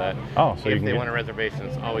people know that if they want a reservation,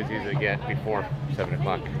 it's always easy to get before 7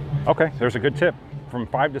 o'clock. Okay, there's a good tip. From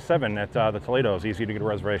 5 to 7 at the Toledo is easy to get a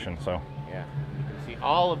reservation. So yeah, you can see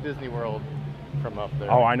all of Disney World from up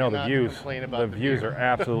there. Oh, I know the views. The views are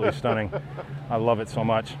absolutely stunning. I love it so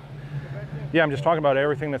much. Yeah, I'm just talking about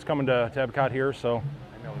everything that's coming to Epcot here. So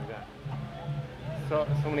I know we got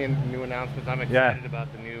so many new announcements. I'm excited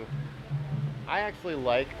about the new. I actually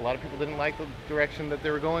like. A lot of people didn't like the direction that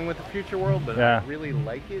they were going with the Future World, but I really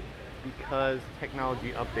like it because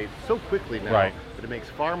technology updates so quickly now that it makes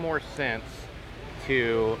far more sense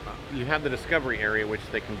to. You have the Discovery area, which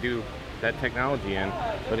they can do that technology in,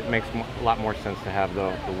 but it makes a lot more sense to have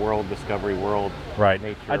the world, Discovery World,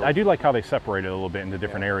 nature. I do like how they separate it a little bit into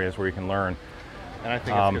different areas where you can learn. And I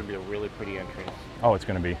think it's going to be a really pretty entrance. Oh, it's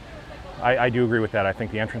going to be. I do agree with that. I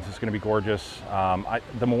think the entrance is going to be gorgeous.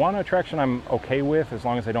 The Moana attraction I'm okay with, as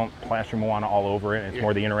long as they don't plaster Moana all over it. It's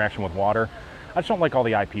more the interaction with water. I just don't like all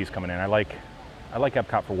the IPs coming in. I like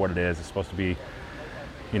Epcot for what it is. It's supposed to be,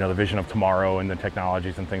 you know, the vision of tomorrow and the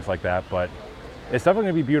technologies and things like that. But it's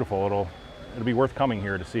definitely going to be beautiful. It'll be worth coming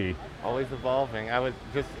here to see. Always evolving. I was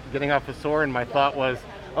just getting off the Soar and my thought was,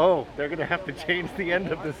 oh, they're going to have to change the end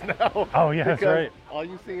of this now. Oh, yeah, that's right. All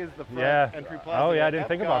you see is the front entry plaza. Oh, yeah, I didn't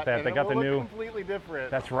think about that. They got the new. Completely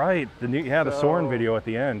different. That's right. The new, the Soarin' video at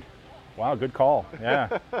the end. Wow, good call.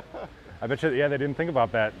 Yeah. I bet you, they didn't think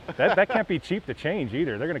about that. That can't be cheap to change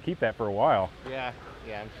either. They're going to keep that for a while. Yeah,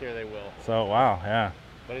 I'm sure they will. So, wow, yeah.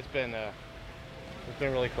 But it's been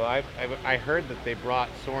really cool. I heard that they brought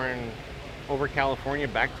Soarin' over California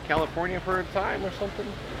back to California for a time or something.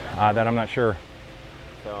 That I'm not sure.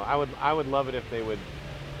 So I would love it if they would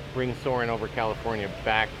bring Soarin' over California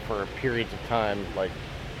back for periods of time, like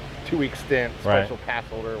 2-week stint, special pass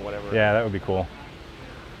holder or whatever. Yeah, that would be cool.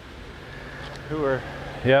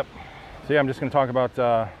 Yep. So yeah, I'm just going to talk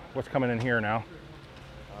about what's coming in here now.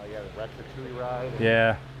 Yeah, the Ratatouille ride.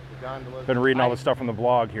 Yeah. The gondolas. Been reading all the stuff from the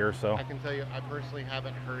blog here, so. I can tell you, I personally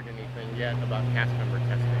haven't heard anything yet about cast member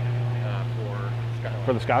testing for Skyliner.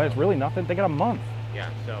 For the Skylights, really nothing. They got a month. Yeah.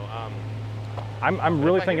 So I'm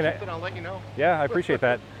really thinking that. I'll let you know. Yeah, I appreciate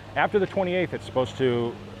that. After the 28th, it's supposed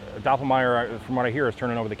to, Doppelmayr, from what I hear, is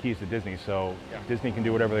turning over the keys to Disney, so Disney can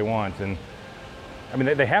do whatever they want. And I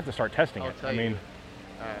mean, they have to start testing it. I mean,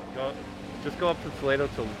 just go up to Toledo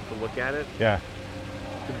to look at it. Yeah.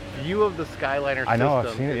 The view of the Skyliner system. I know,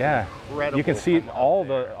 I've seen it. Yeah. Incredible. You can see all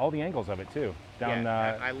the angles of it too. Down.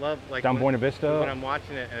 I love down Buena Vista. When I'm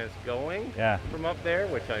watching it and it's going. Yeah. From up there,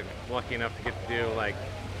 which I'm lucky enough to get to do like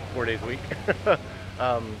 4 days a week.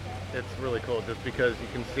 It's really cool just because you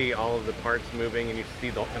can see all of the parts moving and you see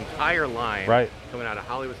the entire line coming out of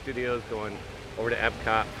Hollywood Studios, going over to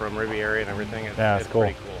Epcot from Riviera and everything. It's cool.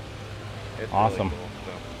 Pretty cool. It's awesome. Really cool.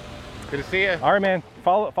 So, good to see you. All right, man.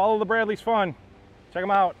 Follow the Bradley's fun. Check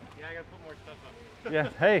them out. Yeah, I gotta put more stuff up. Yeah.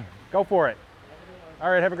 Hey, go for it. All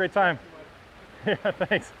right. Have a great time. Yeah.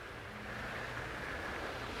 Thanks.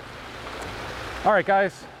 All right,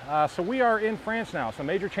 guys. So we are in France now. Some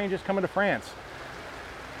major changes coming to France.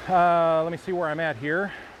 Let me see where I'm at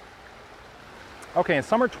here. Okay, in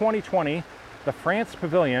summer 2020, the France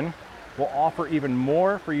Pavilion will offer even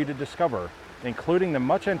more for you to discover, including the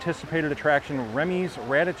much anticipated attraction Remy's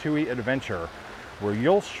Ratatouille Adventure, where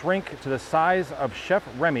you'll shrink to the size of Chef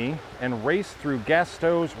Remy and race through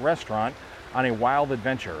Gaston's restaurant on a wild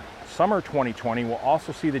adventure. Summer 2020 will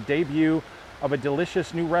also see the debut of a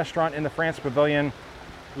delicious new restaurant in the France Pavilion,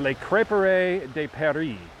 Les Crêperies de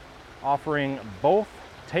Paris, offering both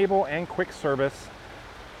table and quick service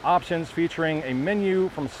options featuring a menu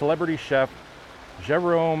from celebrity chef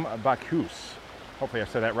Jérôme Bacchus. Hopefully I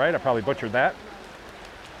said that right. I probably butchered that.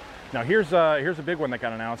 Now here's a big one that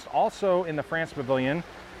got announced. Also in the France Pavilion,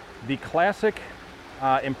 the classic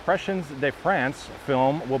Impressions de France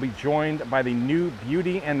film will be joined by the new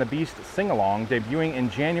Beauty and the Beast sing-along debuting in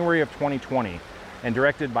January of 2020 and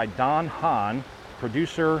directed by Don Hahn,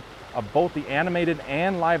 producer of both the animated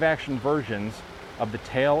and live-action versions of The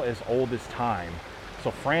Tale as Old as Time.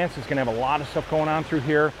 So France is going to have a lot of stuff going on through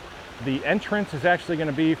here. The entrance is actually going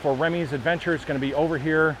to be for Remy's Adventure. It's going to be over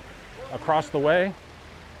here across the way.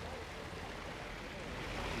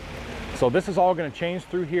 So this is all going to change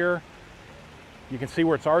through here. You can see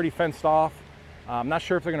where it's already fenced off. I'm not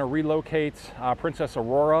sure if they're going to relocate Princess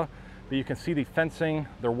Aurora, but you can see the fencing.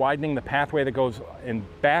 They're widening the pathway that goes in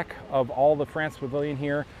back of all the France Pavilion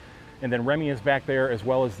here. And then Remy is back there, as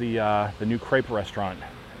well as the new crepe restaurant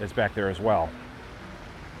is back there as well.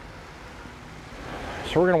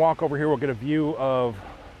 So we're going to walk over here. We'll get a view of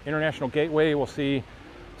International Gateway. We'll see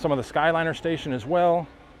some of the Skyliner station as well.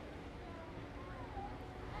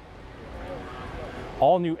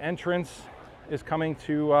 All new entrance is coming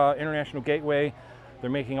to International Gateway. They're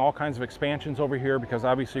making all kinds of expansions over here because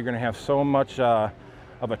obviously you're going to have so much of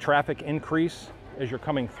a traffic increase as you're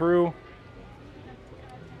coming through.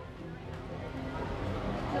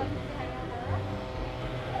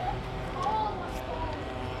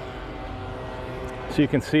 So you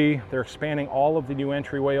can see they're expanding all of the new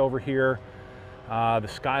entryway over here. The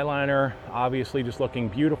Skyliner obviously just looking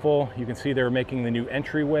beautiful. You can see they're making the new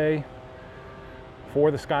entryway for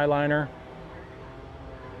the Skyliner.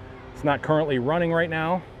 It's not currently running right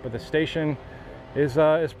now, but the station is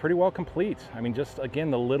pretty well complete. I mean, just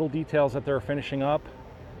again, the little details that they're finishing up.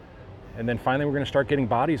 And then finally we're going to start getting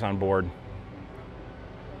bodies on board.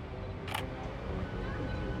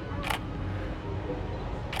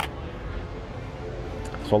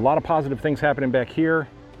 So a lot of positive things happening back here.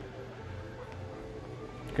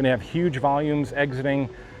 Going to have huge volumes exiting,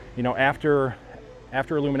 you know, after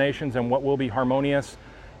Illuminations and what will be Harmonious.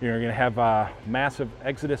 You're going to have massive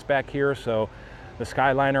exodus back here. So the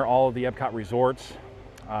Skyliner, all of the Epcot resorts,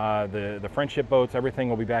 the friendship boats, everything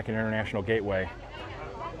will be back in International Gateway.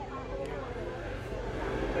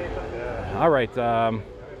 All right,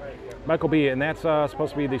 Michael B, and that's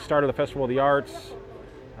supposed to be the start of the Festival of the Arts.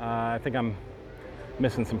 I think I'm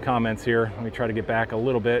missing some comments here. Let me try to get back a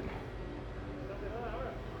little bit.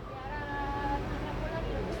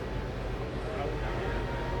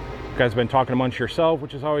 You guys have been talking amongst yourself,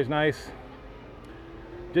 which is always nice.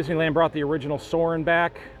 Disneyland brought the original Soarin'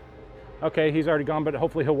 back. Okay, he's already gone, but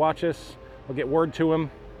hopefully he'll watch us. We'll get word to him.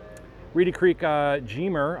 Reedy Creek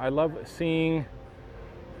Jeemer, I love seeing,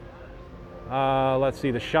 let's see,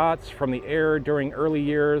 the shots from the air during early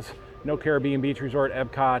years. No Caribbean Beach Resort,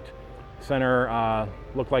 Epcot Center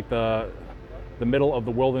looked like the middle of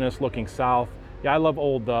the wilderness looking south. Yeah, I love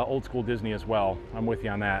old school Disney as well. I'm with you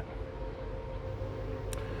on that.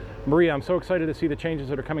 Maria, I'm so excited to see the changes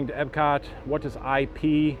that are coming to Epcot. What does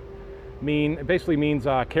IP mean? It basically means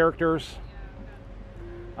characters.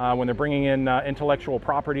 When they're bringing in intellectual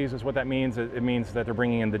properties is what that means. It means that they're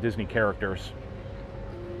bringing in the Disney characters.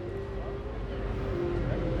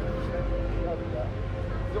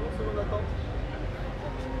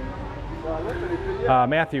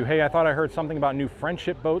 Matthew, hey, I thought I heard something about new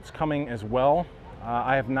friendship boats coming as well.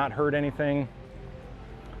 I have not heard anything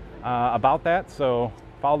about that, so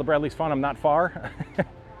follow the Bradley's Fun. I'm not far.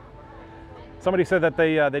 Somebody said that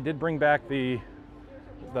they did bring back the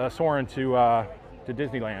Soarin' to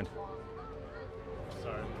Disneyland.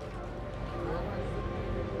 Sorry.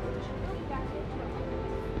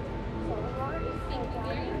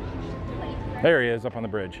 There he is up on the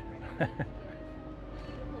bridge.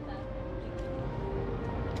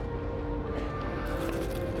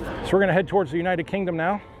 So we're going to head towards the United Kingdom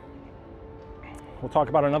now. We'll talk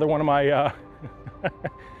about another one of my...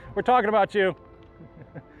 We're talking about you.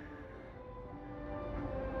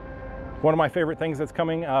 One of my favorite things that's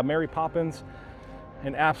coming, Mary Poppins,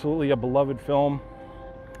 and absolutely a beloved film.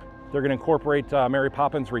 They're going to incorporate Mary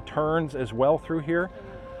Poppins Returns as well through here.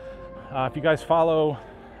 If you guys follow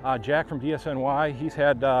Jack from DSNY, he's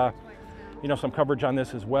had some coverage on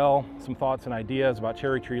this as well, some thoughts and ideas about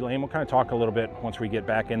Cherry Tree Lane. We'll kind of talk a little bit once we get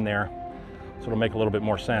back in there, so it'll make a little bit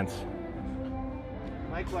more sense.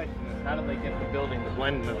 My question is, how do they get the building to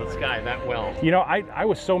blend into the sky that well? You know, I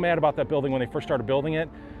was so mad about that building when they first started building it,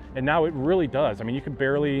 and now it really does. I mean, you can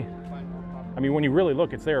barely, when you really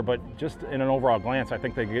look, it's there, but just in an overall glance, I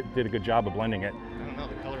think they did a good job of blending it. I don't know,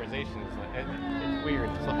 the colorization is it's weird.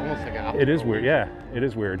 It's almost like an It is weird, yeah, it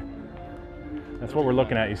is weird. That's what we're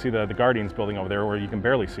looking at. You see the Guardians building over there where you can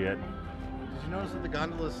barely see it. Did you notice that the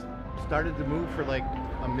gondolas started to move for like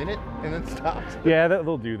a minute and then stopped? Yeah,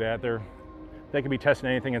 they'll do that. They could be testing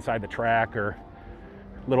anything inside the track or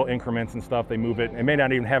little increments and stuff. They move it. It may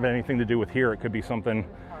not even have anything to do with here. It could be something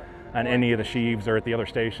on any of the sheaves or at the other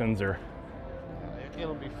stations. Or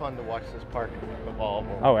it'll be fun to watch this park evolve.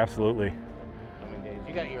 Oh, absolutely. I'm engaged.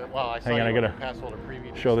 You got your, well, I saw Hang on, I gotta pass holder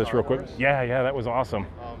preview. show this real quick. Wars. Yeah, that was awesome.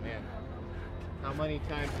 Oh man, how many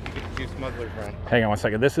times did you get to do Smuggler's Run? Hang on one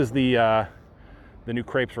second. This is the new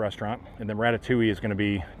Crepes restaurant, and then Ratatouille is going to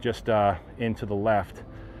be just in to the left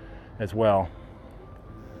as well.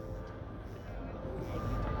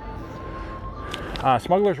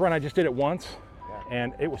 Smuggler's Run, I just did it once,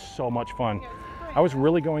 and it was so much fun. I was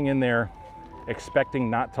really going in there expecting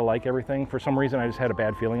not to like everything. For some reason, I just had a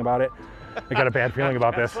bad feeling about it. I got a bad feeling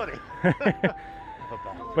about this.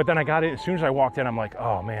 But then I got it, as soon as I walked in, I'm like,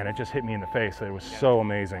 oh man, it just hit me in the face. It was so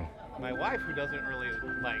amazing. My wife, who doesn't really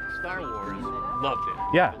like Star Wars, loved it.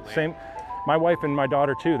 Yeah, same. My wife and my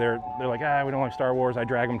daughter too, they're like, we don't like Star Wars. I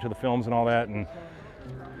drag them to the films and all that. And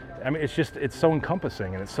I mean, it's so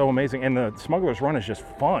encompassing and it's so amazing. And the Smuggler's Run is just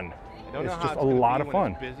fun. It's just a lot of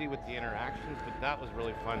fun. It's busy with the interactions, but that was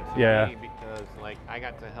really fun to me because, like, I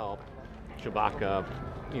got to help Chewbacca,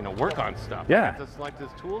 work on stuff. Yeah. I got to select his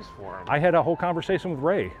tools for him. I had a whole conversation with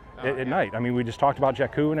Ray at night. I mean, we just talked about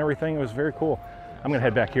Jakku and everything. It was very cool. I'm gonna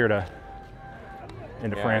head back here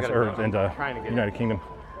into France or into United Kingdom.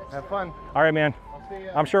 Have fun. All right, man. I'll see you.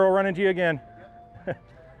 I'm sure we'll run into you again.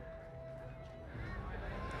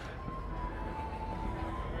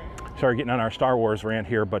 Sorry, getting on our Star Wars rant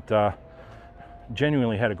here, but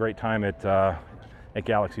genuinely had a great time at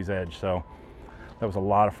Galaxy's Edge. So that was a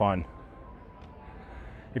lot of fun.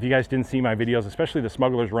 If you guys didn't see my videos, especially the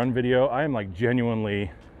Smuggler's Run video, I am like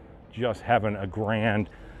genuinely just having a grand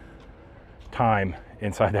time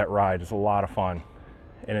inside that ride. It's a lot of fun,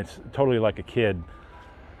 and it's totally like a kid,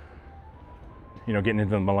 getting into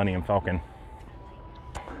the Millennium Falcon.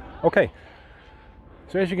 Okay,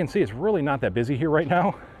 so as you can see, it's really not that busy here right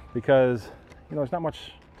now because there's not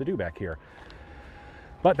much to do back here.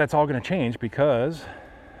 But that's all going to change because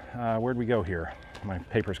where'd we go here? My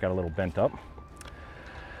paper's got a little bent up.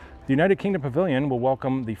 The United Kingdom Pavilion will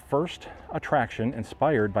welcome the first attraction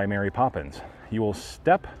inspired by Mary Poppins. You will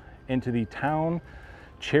step into the town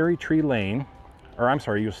Cherry Tree Lane,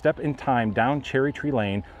 you'll step in time down Cherry Tree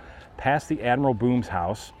Lane, past the Admiral Boom's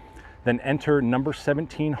house, then enter number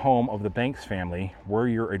 17 home of the Banks family, where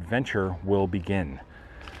your adventure will begin.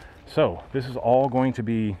 So this is all going to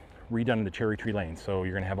be redone into Cherry Tree Lane. So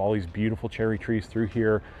you're going to have all these beautiful cherry trees through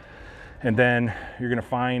here, and then you're going to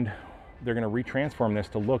find they're going to retransform this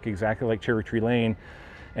to look exactly like Cherry Tree Lane,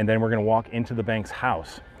 and then we're going to walk into the Banks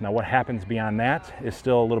house. Now what happens beyond that is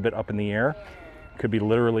still a little bit up in the air. Could be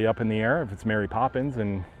literally up in the air if it's Mary Poppins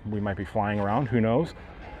and we might be flying around, who knows.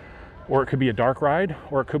 Or it could be a dark ride,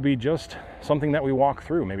 or it could be just something that we walk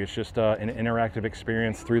through. Maybe it's just an interactive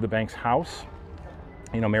experience through the Banks house.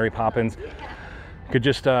 Mary Poppins could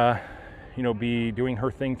just be doing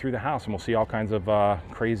her thing through the house, and we'll see all kinds of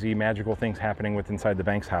crazy magical things happening inside the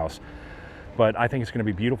Banks house. But I think it's going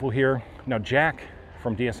to be beautiful here. Now Jack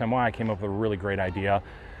from DSNY came up with a really great idea,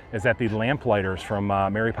 is that the lamplighters from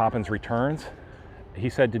Mary Poppins Returns, he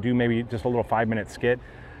said to do maybe just a little 5-minute skit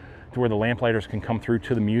to where the lamplighters can come through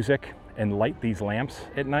to the music and light these lamps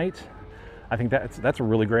at night. I think that's a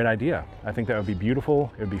really great idea. I think that would be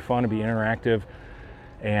beautiful. It would be fun, it'd be interactive,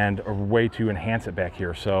 and a way to enhance it back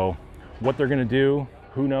here. So what they're gonna do,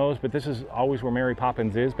 who knows, but this is always where Mary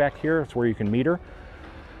Poppins is back here. It's where you can meet her.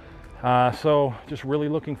 So just really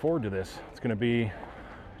looking forward to this. It's gonna be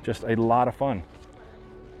just a lot of fun.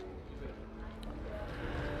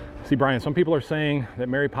 See, Brian, some people are saying that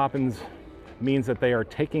Mary Poppins means that they are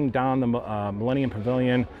taking down the Millennium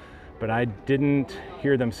Pavilion, but I didn't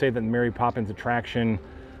hear them say that the Mary Poppins attraction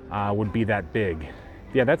would be that big.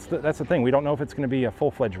 Yeah, that's the thing. We don't know if it's gonna be a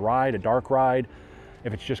full-fledged ride, a dark ride,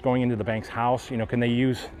 if it's just going into the bank's house. You know, can they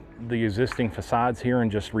use the existing facades here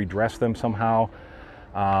and just redress them somehow?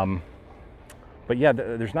 But yeah,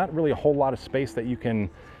 there's not really a whole lot of space that you can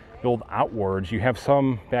build outwards. You have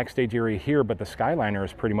some backstage area here, but the Skyliner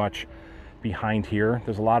is pretty much behind here.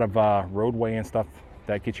 There's a lot of roadway and stuff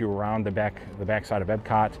that gets you around the backside of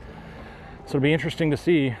Epcot. So it'll be interesting to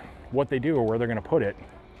see what they do or where they're going to put it.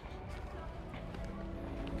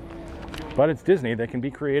 But it's Disney. They can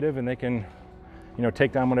be creative and they can, you know,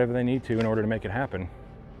 take down whatever they need to in order to make it happen.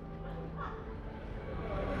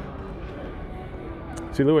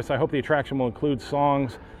 See, Lewis, I hope the attraction will include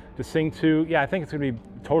songs to sing to. Yeah, I think it's going to be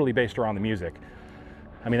totally based around the music.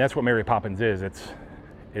 I mean, that's what Mary Poppins is.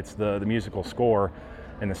 It's the musical score,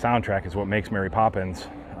 and the soundtrack is what makes Mary Poppins.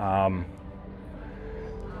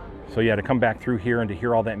 So yeah, to come back through here and to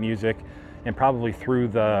hear all that music, and probably through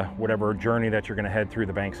the whatever journey that you're going to head through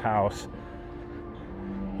the bank's house,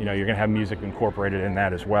 you know, you're going to have music incorporated in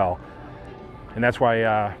that as well. And that's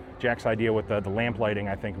why Jack's idea with the lamp lighting,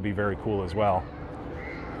 I think, would be very cool as well.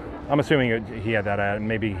 I'm assuming he had that,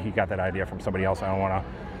 maybe he got that idea from somebody else. I don't want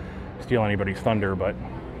to steal anybody's thunder, but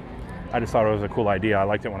I just thought it was a cool idea. I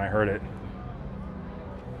liked it when I heard it.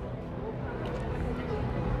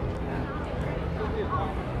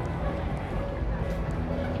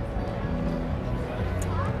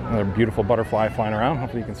 Another beautiful butterfly flying around.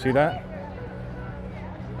 Hopefully you can see that.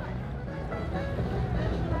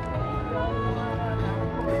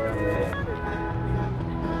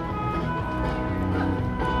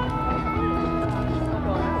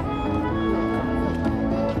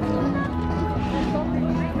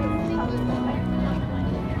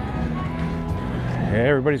 Hey,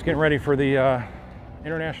 everybody's getting ready for the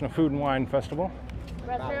International Food and Wine Festival.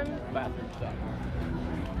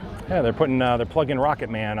 Yeah, they're plugging Rocket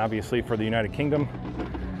Man, obviously, for the United Kingdom.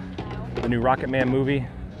 The new Rocket Man movie.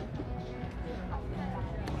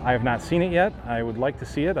 I have not seen it yet. I would like to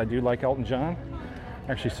see it. I do like Elton John.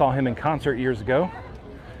 I actually saw him in concert years ago.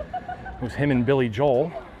 It was him and Billy Joel.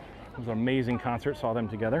 It was an amazing concert, saw them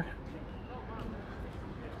together.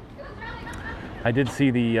 I did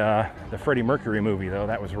see the Freddie Mercury movie, though.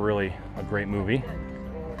 That was really a great movie.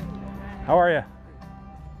 How are you?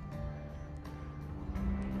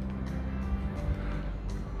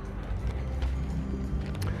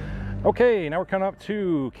 Okay, now we're coming up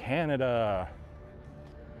to Canada.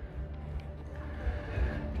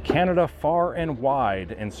 Canada Far and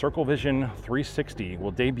Wide and Circle Vision 360 will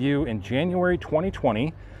debut in January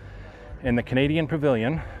 2020 in the Canadian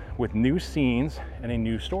Pavilion with new scenes and a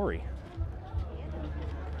new story.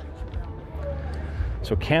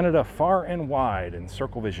 So Canada Far and Wide and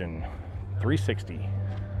Circle Vision 360.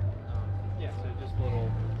 Yeah, so just a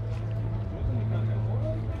little.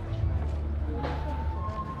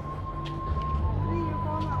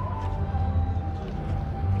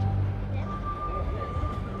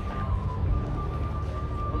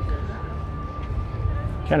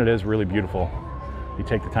 Canada is really beautiful. You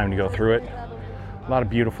take the time to go through it. A lot of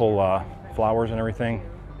beautiful flowers and everything.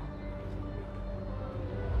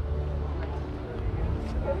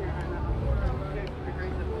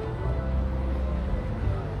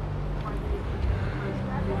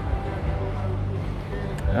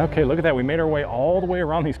 Okay, look at that. We made our way all the way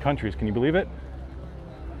around these countries. Can you believe it?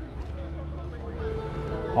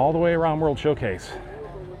 All the way around World Showcase.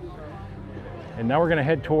 And now we're going to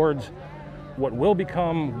head towards what will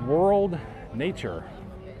become World Nature.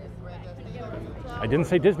 I didn't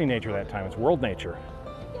say Disney Nature that time. It's World Nature.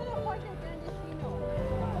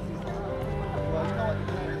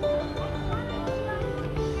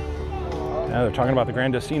 Now they're talking about the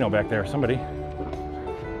Grand Casino back there. Somebody.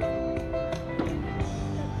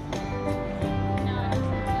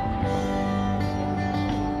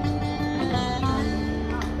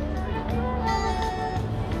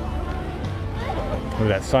 Ooh,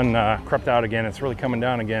 that sun crept out again. It's really coming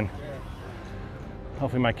down again.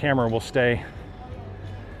 Hopefully my camera will stay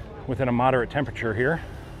within a moderate temperature here.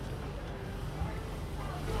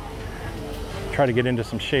 Try to get into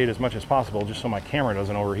some shade as much as possible just so my camera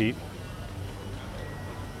doesn't overheat.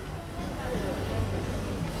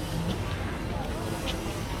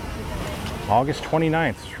 August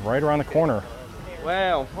 29th, right around the corner.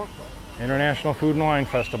 Wow. International Food and Wine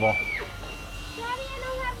Festival. Daddy, I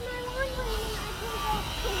don't have my laundry and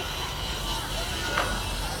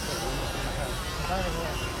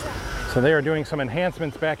I So they are doing some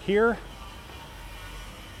enhancements back here.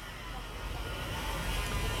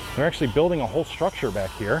 They're actually building a whole structure back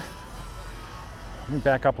here. Let me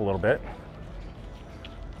back up a little bit.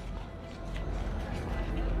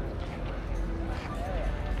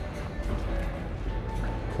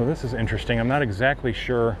 So this is interesting. I'm not exactly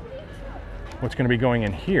sure what's going to be going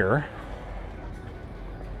in here.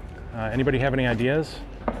 Anybody have any ideas?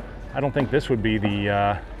 I don't think this would be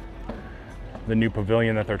the new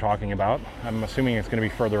pavilion that they're talking about. I'm assuming it's going to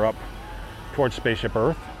be further up towards Spaceship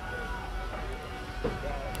Earth.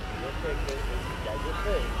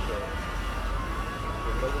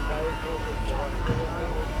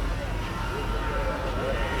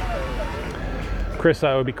 Chris,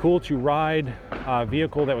 it would be cool to ride a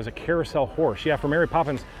vehicle that was a carousel horse. Yeah, for Mary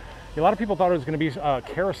Poppins, a lot of people thought it was going to be a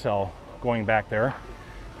carousel going back there,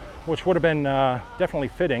 which would have been definitely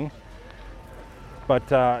fitting. But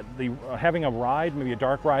having a ride, maybe a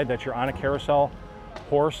dark ride, that you're on a carousel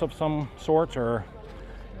horse of some sort, or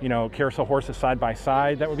carousel horses side by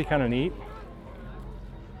side, that would be kind of neat.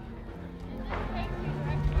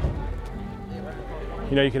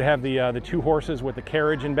 You could have the two horses with the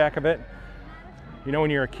carriage in back of it.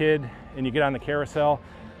 When you're a kid and you get on the carousel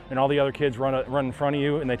and all the other kids run in front of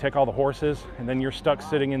you and they take all the horses, and then you're stuck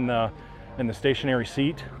sitting in the stationary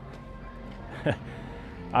seat.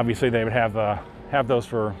 Obviously they would have those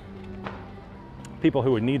for people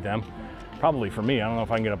who would need them. Probably for me. I don't know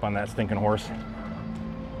if I can get up on that stinking horse.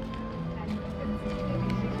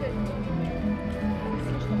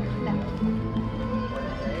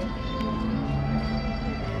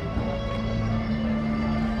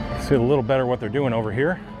 See a little better what they're doing over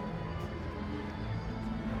here.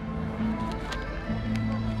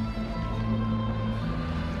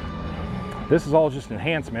 This is all just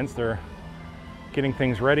enhancements. They're getting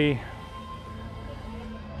things ready.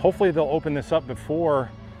 Hopefully they'll open this up before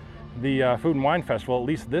the Food and Wine Festival, at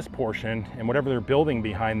least this portion, and whatever they're building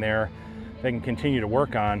behind there, they can continue to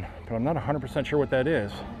work on, but I'm not 100% sure what that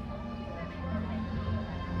is.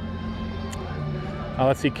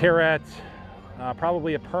 Let's see, Carrot.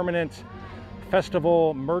 Probably a permanent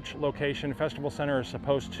festival merch location. Festival Center is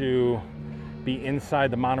supposed to be inside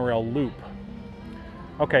the monorail loop.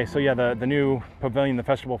 Okay, so yeah, the new pavilion, the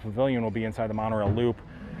festival pavilion, will be inside the monorail loop.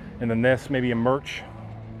 And then this, maybe a merch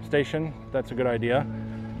station. That's a good idea.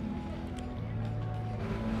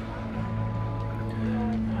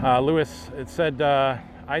 Lewis, it said,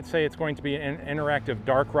 I'd say it's going to be an interactive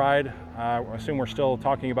dark ride. I assume we're still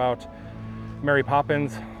talking about Mary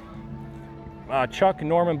Poppins. Chuck and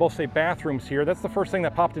Norman both say bathrooms here. That's the first thing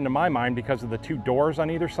that popped into my mind because of the two doors on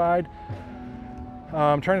either side.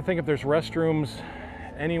 I'm trying to think if there's restrooms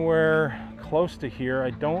anywhere close to here.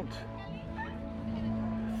 I don't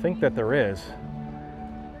think that there is.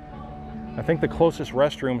 I think the closest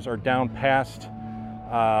restrooms are down past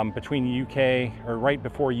between UK, or right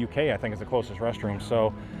before UK, I think is the closest restroom.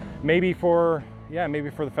 So maybe for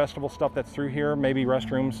the festival stuff that's through here, maybe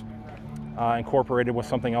restrooms incorporated with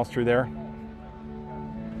something else through there.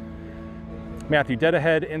 Matthew, dead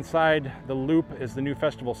ahead inside the loop is the new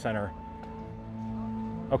festival center.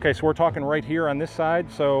 Okay, so we're talking right here on this side.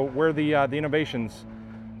 So where the innovations,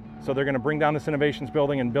 so they're going to bring down this innovations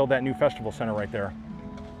building and build that new festival center right there.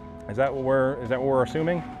 Is that what we're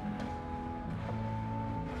assuming?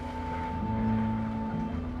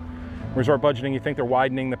 Resort budgeting, you think they're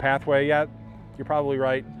widening the pathway? Yeah, you're probably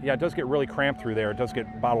right. Yeah, it does get really cramped through there. It does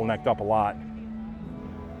get bottlenecked up a lot.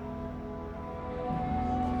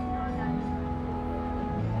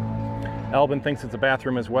 Elvin thinks it's a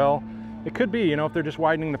bathroom as well. It could be, if they're just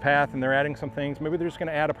widening the path and they're adding some things, maybe they're just going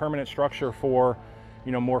to add a permanent structure for,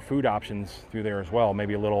 more food options through there as well.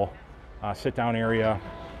 Maybe a little sit-down area.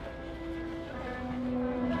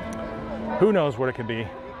 Who knows what it could be.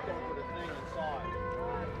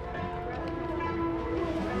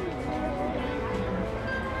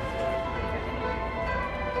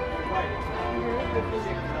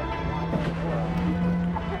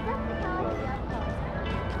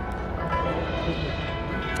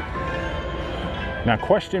 Now,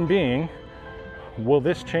 question being, will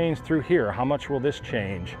this change through here? How much will this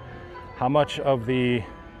change? How much of the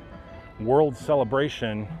World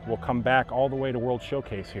Celebration will come back all the way to World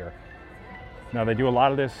Showcase here? Now, they do a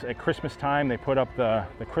lot of this at Christmas time. They put up the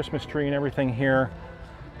Christmas tree and everything here.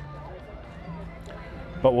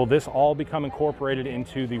 But will this all become incorporated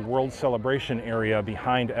into the World Celebration area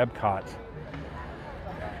behind Epcot?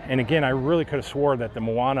 And again, I really could have swore that the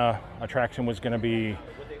Moana attraction was going to be,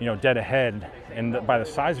 you know, dead ahead. And by the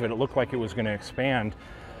size of it, it looked like it was going to expand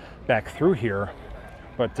back through here.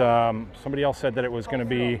 But somebody else said that it was going to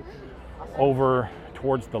be over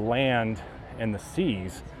towards the land and the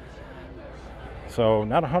seas. So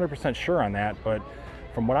not 100% sure on that, but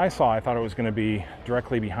from what I saw, I thought it was going to be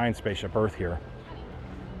directly behind Spaceship Earth here.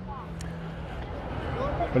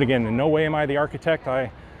 But again, in no way am I the architect.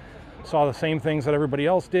 I saw the same things that everybody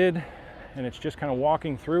else did, and it's just kind of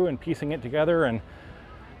walking through and piecing it together and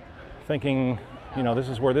thinking, you know, this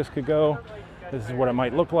is where this could go. This is what it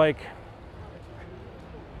might look like.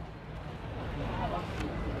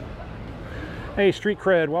 Hey, Street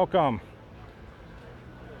Cred, welcome.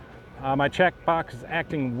 My check box is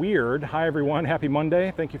acting weird. Hi everyone, happy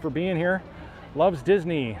Monday. Thank you for being here. Loves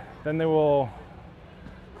Disney. Then they will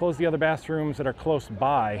close the other bathrooms that are close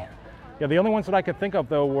by. Yeah, the only ones that I could think of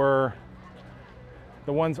though were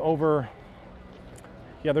the ones over,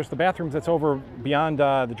 yeah, there's the bathrooms that's over beyond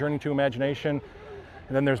the Journey to Imagination.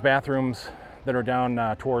 And then there's bathrooms that are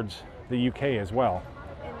down towards the UK as well.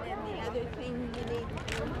 And then the other thing you need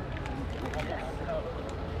to do.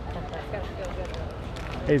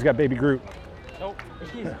 Hey, he's got baby Groot. Nope.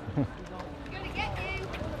 He's gonna get you.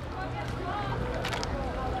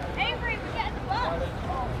 Avery, we got the bus.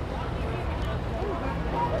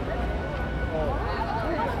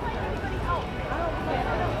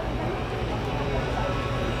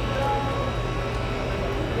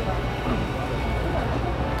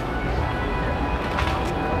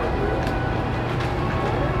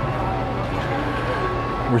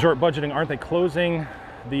 Resort budgeting, aren't they closing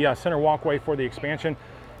the center walkway for the expansion?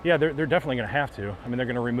 Yeah, they're definitely going to have to. I mean, they're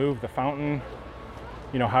going to remove the fountain.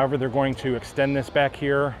 You know, however they're going to extend this back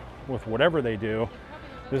here with whatever they do,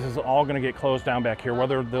 this is all going to get closed down back here,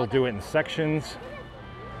 whether they'll do it in sections.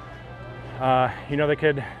 You know, they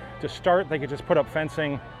could, to start, they could just put up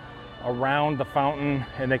fencing around the fountain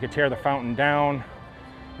and they could tear the fountain down,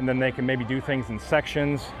 and then they can maybe do things in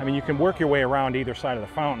sections. I mean, you can work your way around either side of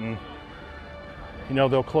the fountain. You know,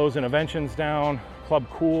 they'll close Interventions down, Club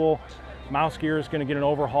Cool. Mouse Gear is going to get an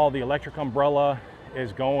overhaul. The electric umbrella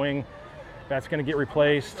is going. That's going to get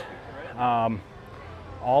replaced. All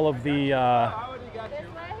of the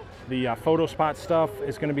photo spot stuff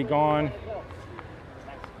is going to be gone.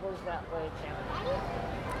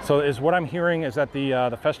 So is what I'm hearing is that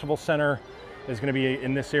the festival center is going to be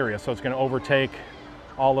in this area. So it's going to overtake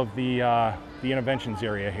all of the Interventions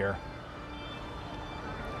area here.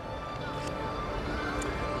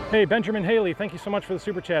 Hey, Benjamin Haley, thank you so much for the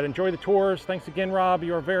super chat. Enjoy the tours. Thanks again, Rob.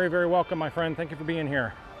 You are very, very welcome, my friend. Thank you for being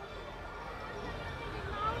here.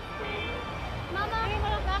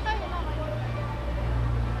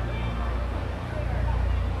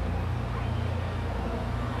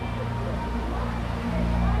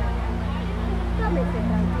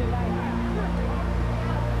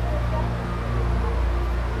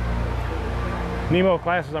 Nemo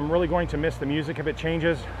classes, I'm really going to miss the music if it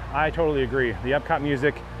changes. I totally agree. The Epcot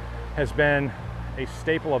music has been a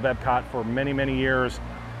staple of Epcot for many, many years,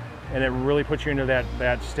 and it really puts you into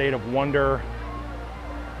that state of wonder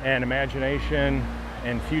and imagination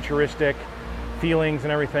and futuristic feelings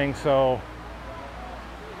and everything. So,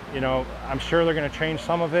 you know, I'm sure they're going to change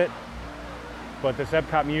some of it, but this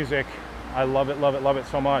Epcot music, I love it, love it, love it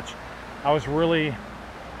so much. I was really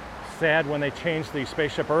sad when they changed the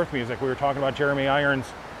Spaceship Earth music. We were talking about Jeremy Irons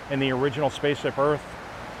and the original Spaceship Earth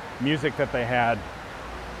music that they had.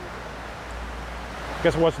 I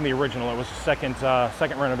guess it wasn't the original, it was the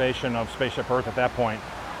second renovation of Spaceship Earth at that point.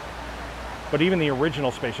 But even the original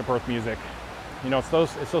Spaceship Earth music, you know, it's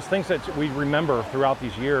those things that we remember throughout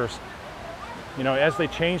these years. You know, as they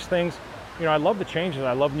change things, you know, I love the changes.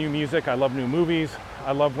 I love new music, I love new movies,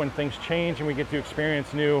 I love when things change and we get to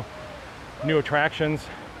experience new attractions.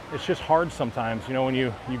 It's just hard sometimes, you know, when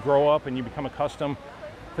you grow up and you become accustomed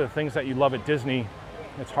to the things that you love at Disney,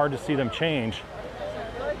 it's hard to see them change.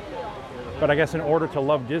 But I guess in order to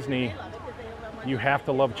love Disney, you have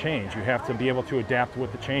to love change. You have to be able to adapt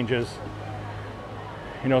with the changes.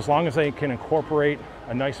 You know, as long as they can incorporate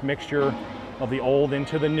a nice mixture of the old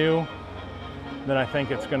into the new, then I think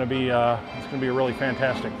it's going to be a really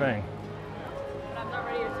fantastic thing. But I'm not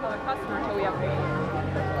ready to tell a customer until we upgrade.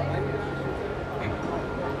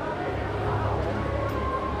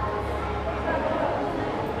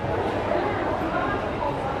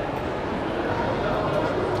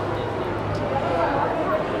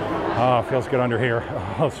 Oh, it feels good under here.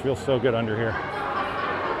 Oh, it feels so good under here.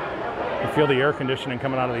 You feel the air conditioning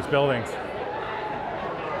coming out of these buildings.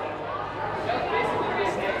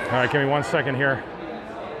 All right, give me 1 second here.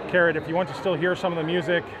 Carrot, if you want to still hear some of the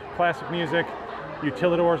music, classic music,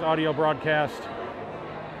 Utilidor's audio broadcast.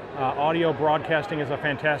 Audio broadcasting is a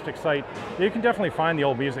fantastic site. You can definitely find the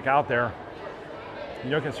old music out there.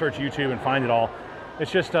 You can search YouTube and find it all.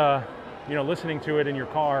 It's just, listening to it in your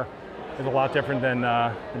car is a lot different than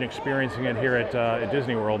experiencing it here at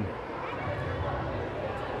Disney World.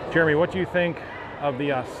 Jeremy, what do you think of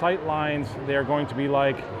the sight lines they're going to be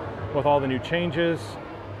like with all the new changes?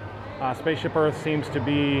 Spaceship Earth seems to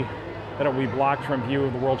be that it will be blocked from view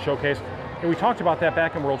of the World Showcase. And we talked about that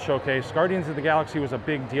back in World Showcase. Guardians of the Galaxy was a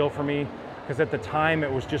big deal for me because at the time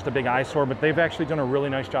it was just a big eyesore, but they've actually done a really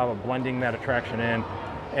nice job of blending that attraction in,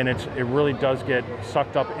 and it really does get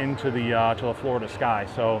sucked up into the Florida sky,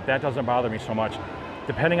 so that doesn't bother me so much.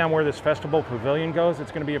 Depending on where this festival pavilion goes, it's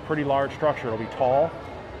going to be a pretty large structure. It'll be tall,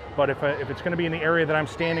 but if it's going to be in the area that I'm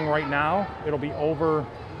standing right now, it'll be over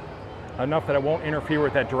enough that it won't interfere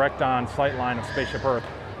with that direct on sight line of Spaceship Earth.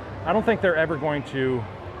 I don't think they're ever going to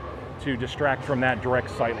distract from that direct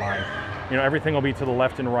sight line. Everything will be to the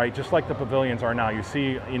left and right, just like the pavilions are now. You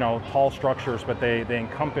see, tall structures, but they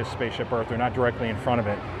encompass Spaceship Earth. They're not directly in front of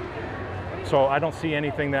it. So I don't see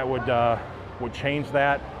anything that would change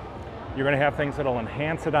that. You're going to have things that'll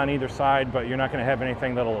enhance it on either side, but you're not going to have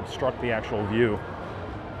anything that'll obstruct the actual view.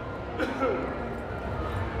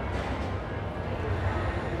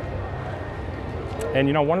 And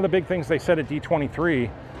one of the big things they said at D23,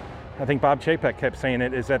 I think Bob Chapek kept saying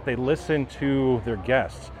it, is that they listen to their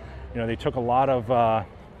guests. They took a lot of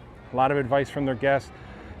advice from their guests.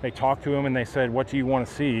 They talked to them and they said, what do you want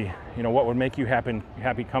to see? What would make you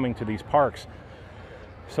happy coming to these parks?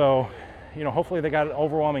 So, hopefully they got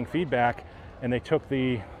overwhelming feedback and they took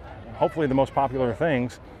hopefully the most popular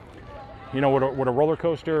things. Would a roller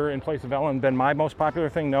coaster in place of Ellen been my most popular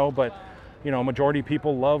thing? No, but majority of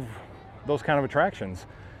people love those kind of attractions.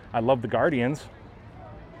 I love the Guardians.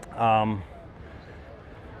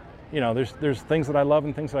 There's things that I love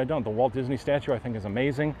and things that I don't. The Walt Disney statue I think is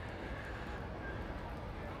amazing.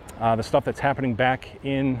 The stuff that's happening back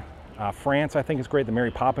in France I think is great. The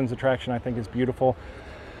Mary Poppins attraction I think is beautiful.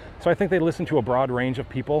 So I think they listen to a broad range of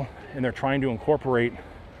people and they're trying to incorporate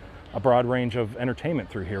a broad range of entertainment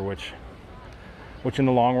through here, which in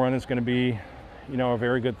the long run is going to be, a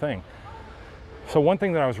very good thing. So one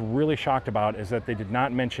thing that I was really shocked about is that they did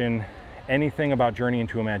not mention anything about Journey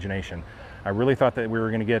into Imagination. I really thought that we were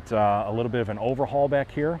going to get a little bit of an overhaul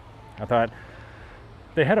back here. I thought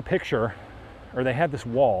they had a picture, or they had this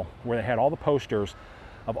wall where they had all the posters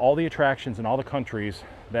of all the attractions in all the countries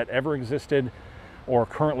that ever existed or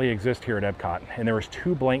currently exist here at Epcot. And there was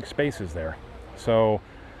 2 blank spaces there. So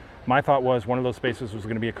my thought was one of those spaces was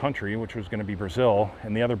going to be a country, which was going to be Brazil,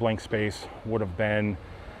 and the other blank space would have been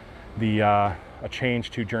a change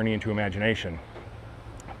to Journey into Imagination.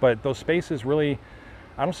 But those spaces really,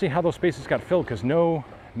 I don't see how those spaces got filled because no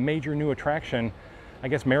major new attraction. I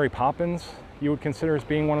guess Mary Poppins you would consider as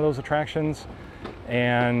being one of those attractions,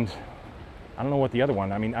 and I don't know what the other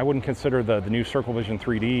one. I mean, I wouldn't consider the new Circle Vision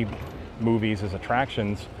 3D movies as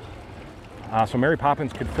attractions. So Mary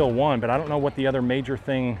Poppins could fill one, but I don't know what the other major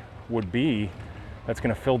thing would be that's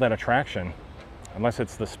going to fill that attraction, unless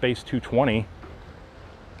it's the Space 220.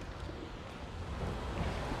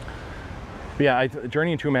 But yeah,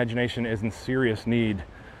 Journey into Imagination is in serious need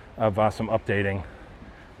of some updating.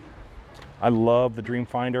 I love the Dream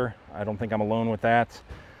Finder. I don't think I'm alone with that.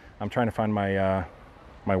 I'm trying to find my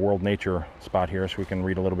my World Nature spot here so we can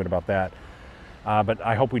read a little bit about that. But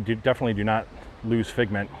I hope we definitely do not lose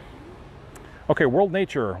Figment. Okay, World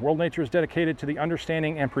Nature. World Nature is dedicated to the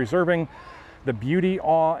understanding and preserving the beauty,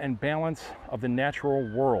 awe, and balance of the natural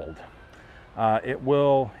world. It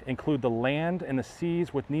will include the land and the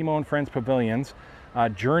seas with Nemo and Friends pavilions,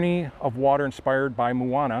 journey of water inspired by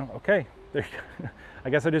Moana. Okay, I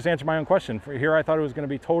guess I just answered my own question. For here I thought it was going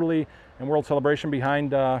to be totally in World Celebration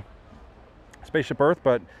behind Spaceship Earth,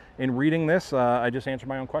 but in reading this, I just answered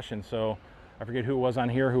my own question. So I forget who it was on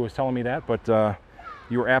here who was telling me that, but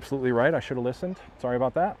you were absolutely right. I should have listened. Sorry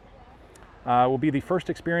about that. Will be the first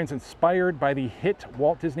experience inspired by the hit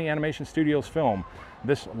Walt Disney Animation Studios film.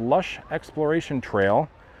 This lush exploration trail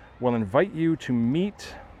will invite you to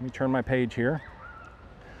meet, let me turn my page here,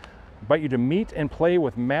 invite you to meet and play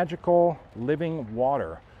with magical living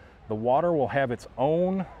water. The water will have its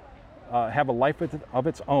own, have a life of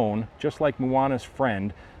its own, just like Moana's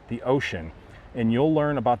friend, the ocean. And you'll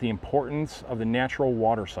learn about the importance of the natural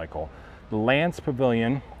water cycle. The Lands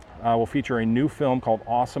Pavilion will feature a new film called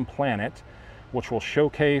Awesome Planet, which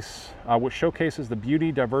showcases the beauty,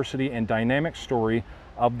 diversity, and dynamic story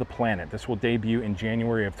of the planet. This will debut in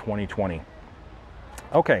January of 2020.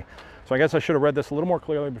 Okay, so So I guess I should have read this a little more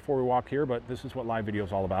clearly before we walk here, but this is what live video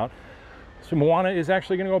is all about. So Moana is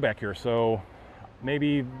actually going to go back here. So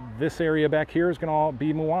maybe this area back here is going to all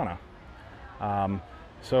be Moana.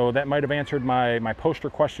 So that might have answered my poster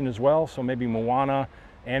question as well. So maybe Moana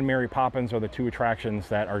and Mary Poppins are the two attractions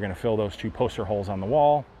that are going to fill those two poster holes on the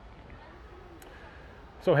wall.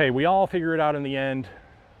 So hey, we all figure it out in the end.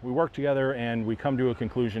 We work together and we come to a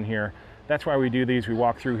conclusion here. That's why we do these. We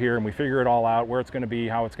walk through here and we figure it all out, where it's going to be,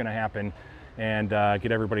 how it's going to happen, and get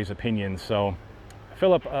everybody's opinions. So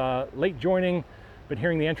Philip, late joining, but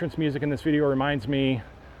hearing the entrance music in this video reminds me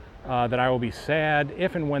that I will be sad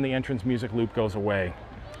if and when the entrance music loop goes away.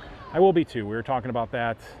 I will be too. We were talking about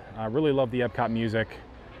that. I really love the Epcot music,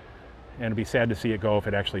 and it'd be sad to see it go if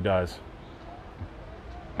it actually does.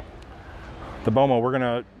 The BOMO, we're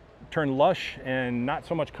going to turn lush and not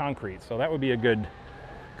so much concrete, so that would be a good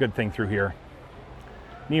thing through here.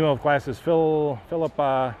 Nemo with glasses. Philip,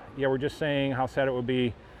 yeah, we're just saying how sad it would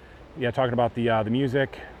be. Yeah, talking about the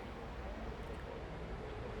music.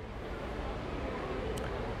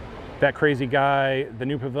 That crazy guy. The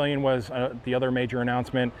new pavilion was the other major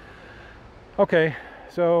announcement. Okay,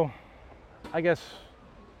 so I guess,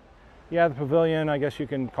 yeah, the pavilion, I guess you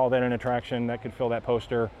can call that an attraction. That could fill that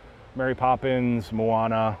poster. Mary Poppins,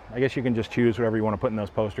 Moana, I guess you can just choose whatever you want to put in those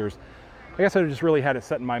posters. I guess I just really had it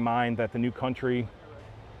set in my mind that the new country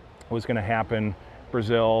was going to happen,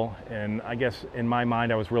 Brazil, and I guess in my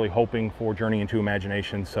mind I was really hoping for Journey into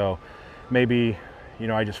Imagination, so maybe, you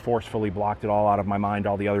know, I just forcefully blocked it all out of my mind,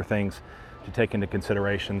 all the other things to take into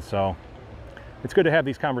consideration. So it's good to have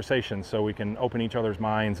these conversations so we can open each other's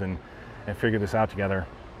minds and figure this out together.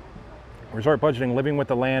 Resort budgeting, living with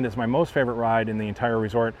the land is my most favorite ride in the entire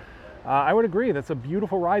resort. I would agree. That's a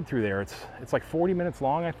beautiful ride through there. It's like 40 minutes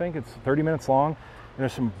long, I think. It's 30 minutes long. And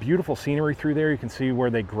there's some beautiful scenery through there. You can see where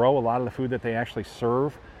they grow a lot of the food that they actually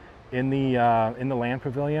serve in the land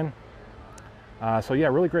pavilion. So yeah,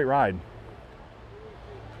 really great ride.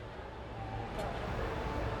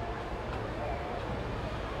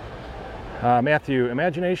 Matthew,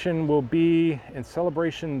 Imagination will be in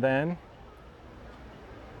Celebration then.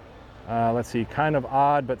 Let's see, kind of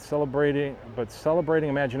odd, but celebrating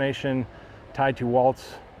Imagination tied to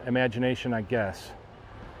Walt's Imagination, I guess.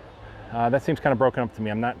 That seems kind of broken up to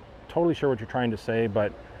me. I'm not totally sure what you're trying to say,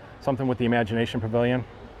 but something with the Imagination Pavilion.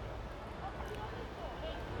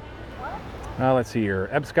 Let's see here.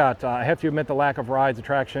 Epcot, I have to admit the lack of rides,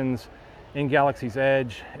 attractions in Galaxy's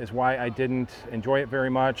Edge is why I didn't enjoy it very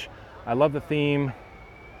much. I love the theme,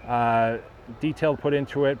 detail put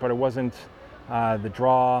into it, but it wasn't the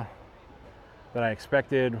draw that I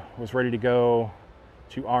expected. Was ready to go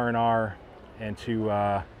to R&R and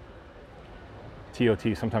to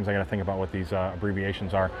TOT. Sometimes I got to think about what these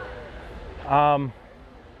abbreviations are.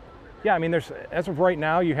 Yeah, I mean, as of right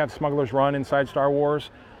now, you have Smuggler's Run inside Star Wars,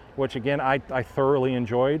 which again I thoroughly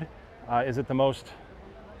enjoyed. Is it the most,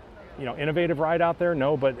 you know, innovative ride out there?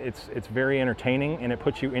 No, but it's very entertaining, and it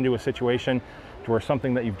puts you into a situation to where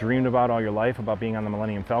something that you've dreamed about all your life, about being on the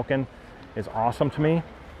Millennium Falcon, is awesome to me.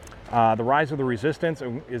 The Rise of the Resistance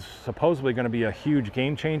is supposedly going to be a huge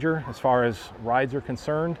game changer as far as rides are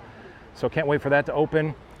concerned. So can't wait for that to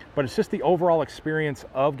open. But it's just the overall experience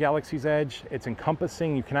of Galaxy's Edge. It's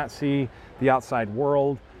encompassing. You cannot see the outside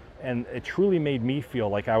world. And it truly made me feel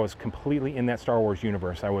like I was completely in that Star Wars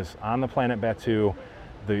universe. I was on the planet Batuu.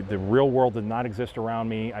 The real world did not exist around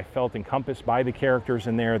me. I felt encompassed by the characters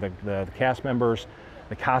in there, the cast members,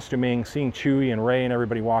 the costuming, seeing Chewie and Rey and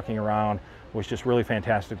everybody walking around was just really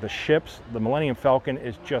fantastic. The ships, the Millennium Falcon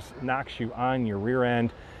just knocks you on your rear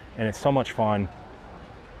end, and it's so much fun.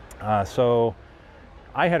 So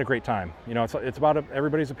I had a great time. You know, it's about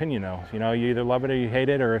everybody's opinion though. You know, you either love it or you hate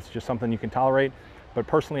it, or it's just something you can tolerate. But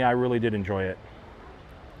personally, I really did enjoy it.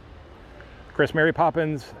 Chris, Mary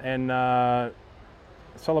Poppins and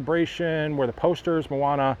Celebration were the posters.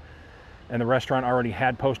 Moana and the restaurant already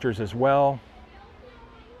had posters as well.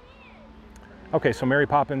 Okay, so Mary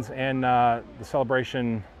Poppins and the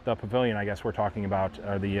Celebration, the pavilion, I guess we're talking about,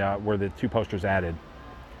 are were the two posters added.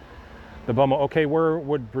 The BOMO, okay, where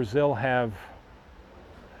would Brazil have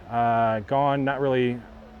gone? Not really.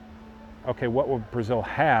 Okay, what would Brazil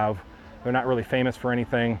have? They're not really famous for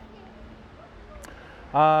anything.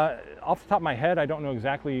 Off the top of my head, I don't know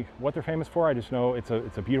exactly what they're famous for. I just know it's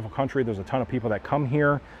a beautiful country. There's a ton of people that come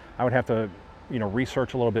here. I would have to, you know,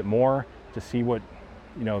 research a little bit more to see what,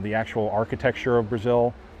 you know, the actual architecture of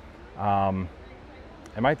Brazil. I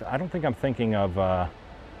don't think I'm thinking of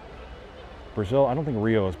Brazil. I don't think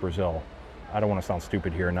Rio is Brazil. I don't want to sound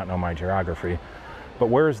stupid here and not know my geography. But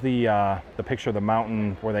where's the picture of the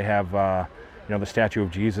mountain where they have, you know, the statue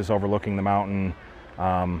of Jesus overlooking the mountain?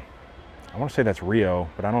 I want to say that's Rio,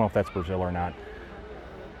 but I don't know if that's Brazil or not.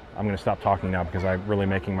 I'm going to stop talking now because I'm really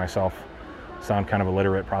making myself sound kind of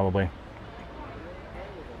illiterate probably.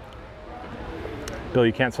 Bill,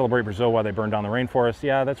 you can't celebrate Brazil while they burn down the rainforest.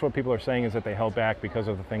 Yeah, that's what people are saying, is that they held back because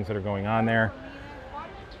of the things that are going on there.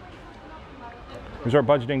 Resort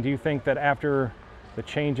budgeting, do you think that after the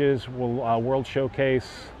changes will World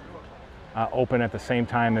Showcase open at the same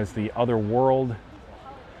time as the other world?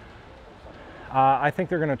 I think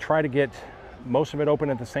they're going to try to get most of it open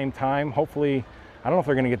at the same time. Hopefully, I don't know if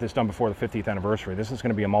they're going to get this done before the 50th anniversary. This is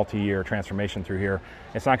going to be a multi-year transformation through here.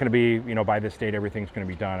 It's not going to be, you know, by this date everything's going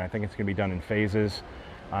to be done. I think it's going to be done in phases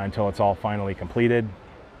until it's all finally completed.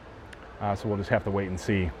 So we'll just have to wait and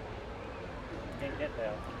see.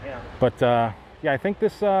 But yeah, I think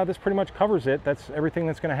this pretty much covers it. That's everything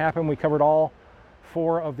that's going to happen. We covered all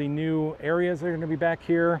 4 of the new areas that are going to be back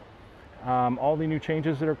here, all the new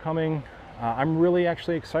changes that are coming. I'm really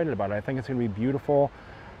actually excited about it. I think it's going to be beautiful.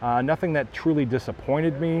 Nothing that truly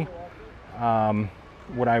disappointed me.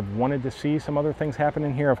 Would I have wanted to see some other things happen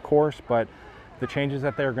in here, of course, but the changes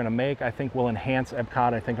that they're going to make, I think, will enhance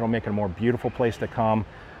Epcot. I think it'll make it a more beautiful place to come.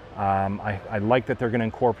 I like that they're going to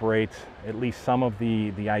incorporate at least some of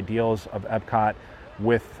the ideals of Epcot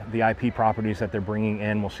with the IP properties that they're bringing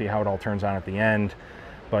in. We'll see how it all turns out at the end.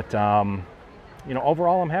 But you know,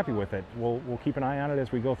 overall, I'm happy with it. We'll keep an eye on it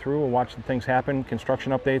as we go through. We'll watch the things happen,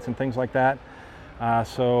 construction updates and things like that.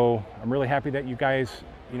 So I'm really happy that you guys,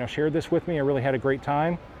 you know, shared this with me. I really had a great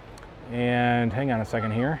time. And hang on a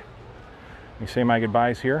second here. Let me say my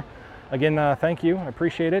goodbyes here. Again, thank you. I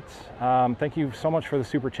appreciate it. Thank you so much for the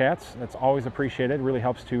super chats. That's always appreciated. It really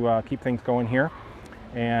helps to keep things going here.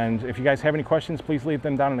 And if you guys have any questions, please leave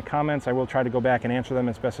them down in the comments. I will try to go back and answer them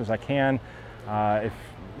as best as I can. If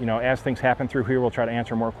you know, as things happen through here, we'll try to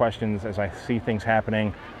answer more questions as I see things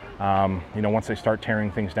happening. You know, once they start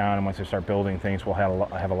tearing things down and once they start building things, we'll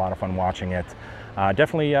have a lot of fun watching it.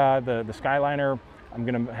 Definitely the Skyliner, I'm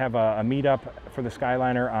going to have a meetup for the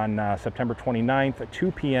Skyliner on September 29th at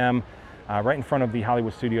 2 p.m. Right in front of the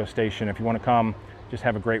Hollywood Studio Station. If you want to come, just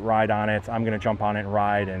have a great ride on it. I'm going to jump on it and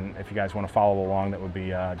ride, and if you guys want to follow along, that would be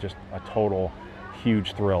just a total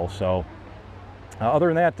huge thrill. So other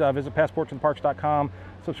than that, visit passporttotheparks.com.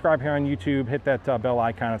 Subscribe here on YouTube, hit that bell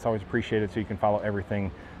icon. It's always appreciated so you can follow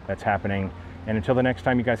everything that's happening. And until the next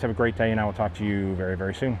time, you guys have a great day, and I will talk to you very,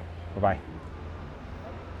 very soon. Bye-bye.